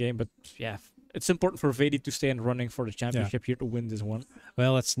deciding game. But yeah, it's important for VeDi to stay in running for the championship here to win this one.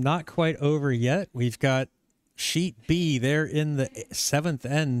 Well, it's not quite over yet. We've got Sheet B there in the 7th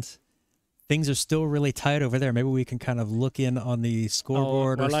end. Things are still really tight over there. Maybe we can kind of look in on the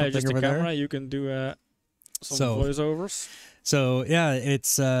scoreboard or something just over the camera, there. You can do some voiceovers. So yeah, it's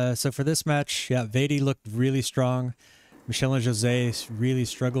so for this match, yeah, VeDi looked really strong. Michel and José really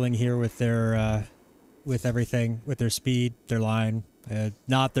struggling here with their with everything, with their speed, their line.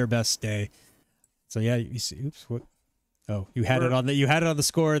 Not their best day. So yeah, you see, oops, what? Oh, you had it on the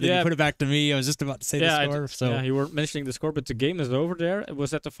score. Then you put it back to me. I was just about to say the score. So you were mentioning the score, but the game is over there.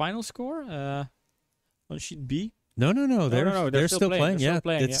 Was that the final score on sheet B? No. They're still playing.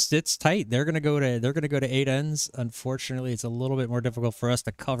 It's tight. They're gonna go to 8 ends. Unfortunately, it's a little bit more difficult for us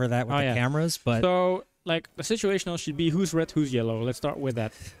to cover that with the cameras. But so, like the situation on sheet B, who's red, who's yellow? Let's start with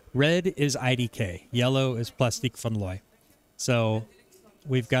that. Red is IDK. Yellow is Plastiek van Looy. So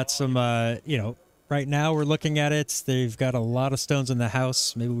we've got some, right now we're looking at it. They've got a lot of stones in the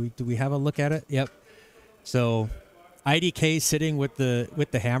house. Maybe do we have a look at it? Yep. So IDK sitting with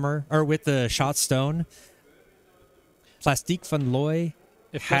the hammer or with the shot stone. Plastiek van Looy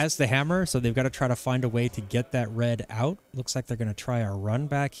has the hammer, so they've got to try to find a way to get that red out. Looks like they're going to try a run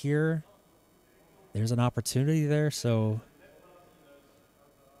back here. There's an opportunity there, so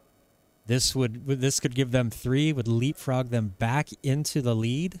this could give them 3, would leapfrog them back into the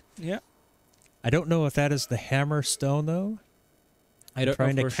lead. Yeah. I don't know if that is the hammer stone though. I don't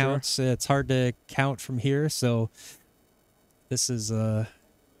trying know to count. Sure. It's hard to count from here, so this is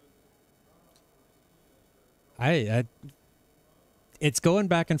it's going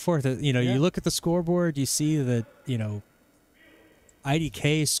back and forth. You look at the scoreboard, you see that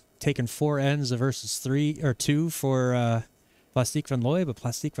IDK's taken 4 ends versus 3 or 2 for Plastiek van Looy, but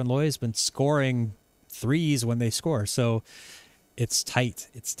Plastiek van Looy has been scoring 3s when they score, so it's tight.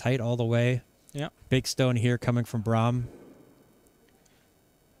 It's tight all the way. Yeah. Big stone here coming from Bram.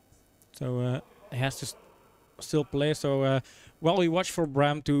 So he has to still play. So while we watch for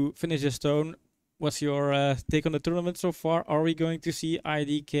Bram to finish his stone, what's your take on the tournament so far? Are we going to see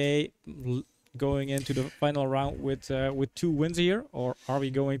IDK going into the final round with 2 wins here, or are we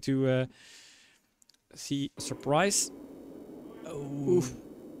going to see a surprise? Oh,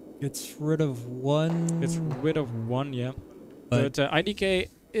 it's rid of 1. It's rid of 1, yeah. But IDK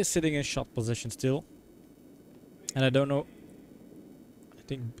is sitting in shot position still, and I don't know. I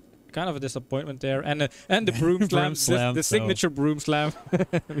think kind of a disappointment there, and the broom slam, the signature broom slam.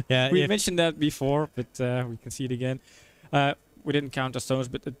 Yeah, we mentioned that before, but we can see it again. We didn't count the stones,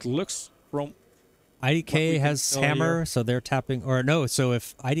 but it looks from IDK has hammer, here. So they're tapping, or no. So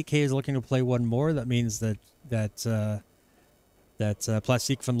if IDK is looking to play 1 more, that means that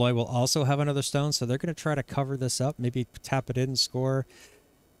Plastiek van Looy will also have another stone, so they're going to try to cover this up, maybe tap it in, score.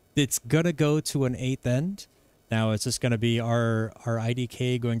 It's going to go to an 8th end. Now, it's just going to be our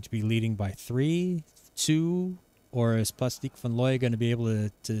IDK going to be leading by 3, 2, or is Plastiek van Looy going to be able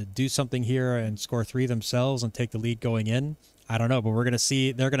to do something here and score 3 themselves and take the lead going in? I don't know, but we're going to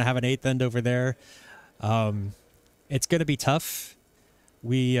see. They're going to have an 8th end over there. It's going to be tough.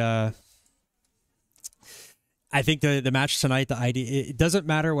 I think the match tonight, it doesn't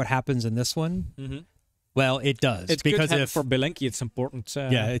matter what happens in this one. Mm-hmm. Well, it does. It's because for Belenki, it's important.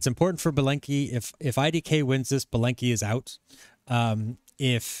 Yeah, it's important for Belenki. If IDK wins this, Belenki is out.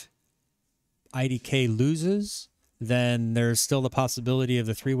 If IDK loses, then there's still the possibility of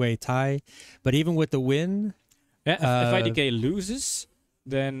the 3-way tie. But even with the win... Yeah, if IDK loses,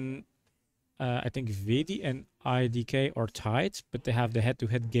 then I think VeDi and IDK are tied, but they have the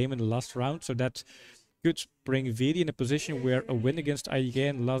head-to-head game in the last round, so that could bring VeDi in a position where a win against IDK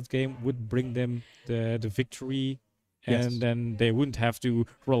in the last game would bring them the victory, and Yes. then they wouldn't have to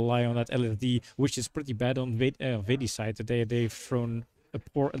rely on that LSD, which is pretty bad on VeDi's side. They've thrown a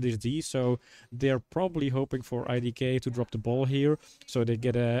poor LSD, so they're probably hoping for IDK to drop the ball here, so they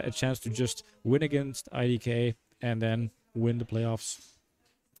get a chance to just win against IDK and then win the playoffs.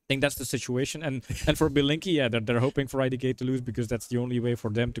 I think that's the situation, and for Belinki, yeah, they're hoping for IDK to lose because that's the only way for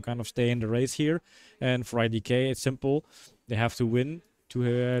them to kind of stay in the race here. And for IDK, it's simple; they have to win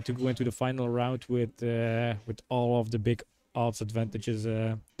to go into the final round with all of the big odds advantages.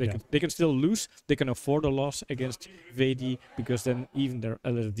 They can still lose; they can afford a loss against VeDi because then even their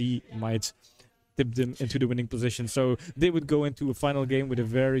LSD might tip them into the winning position. So they would go into a final game with a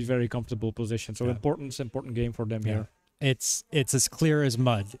very, very comfortable position. So important game for them here. It's as clear as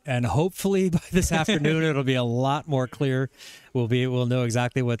mud, and hopefully by this afternoon it'll be a lot more clear. We'll know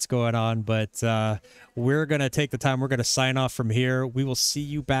exactly what's going on. But we're gonna take the time. We're gonna sign off from here. We will see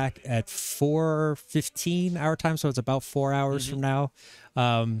you back at 4:15 our time, so it's about 4 hours from now.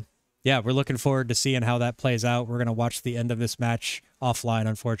 Yeah, we're looking forward to seeing how that plays out. We're gonna watch the end of this match offline,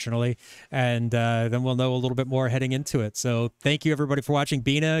 unfortunately, and then we'll know a little bit more heading into it. So thank you everybody for watching.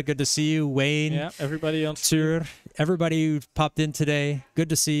 Bina, good to see you. Wayne, Yeah, everybody on Tur, everybody who popped in today, good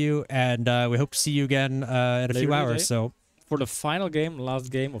to see you, and we hope to see you again in a few hours. So for the final game, last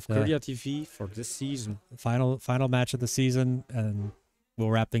game of Curdia TV for this season, final match of the season, and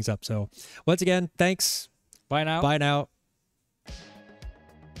we'll wrap things up. So once again, thanks. Bye now. Bye now.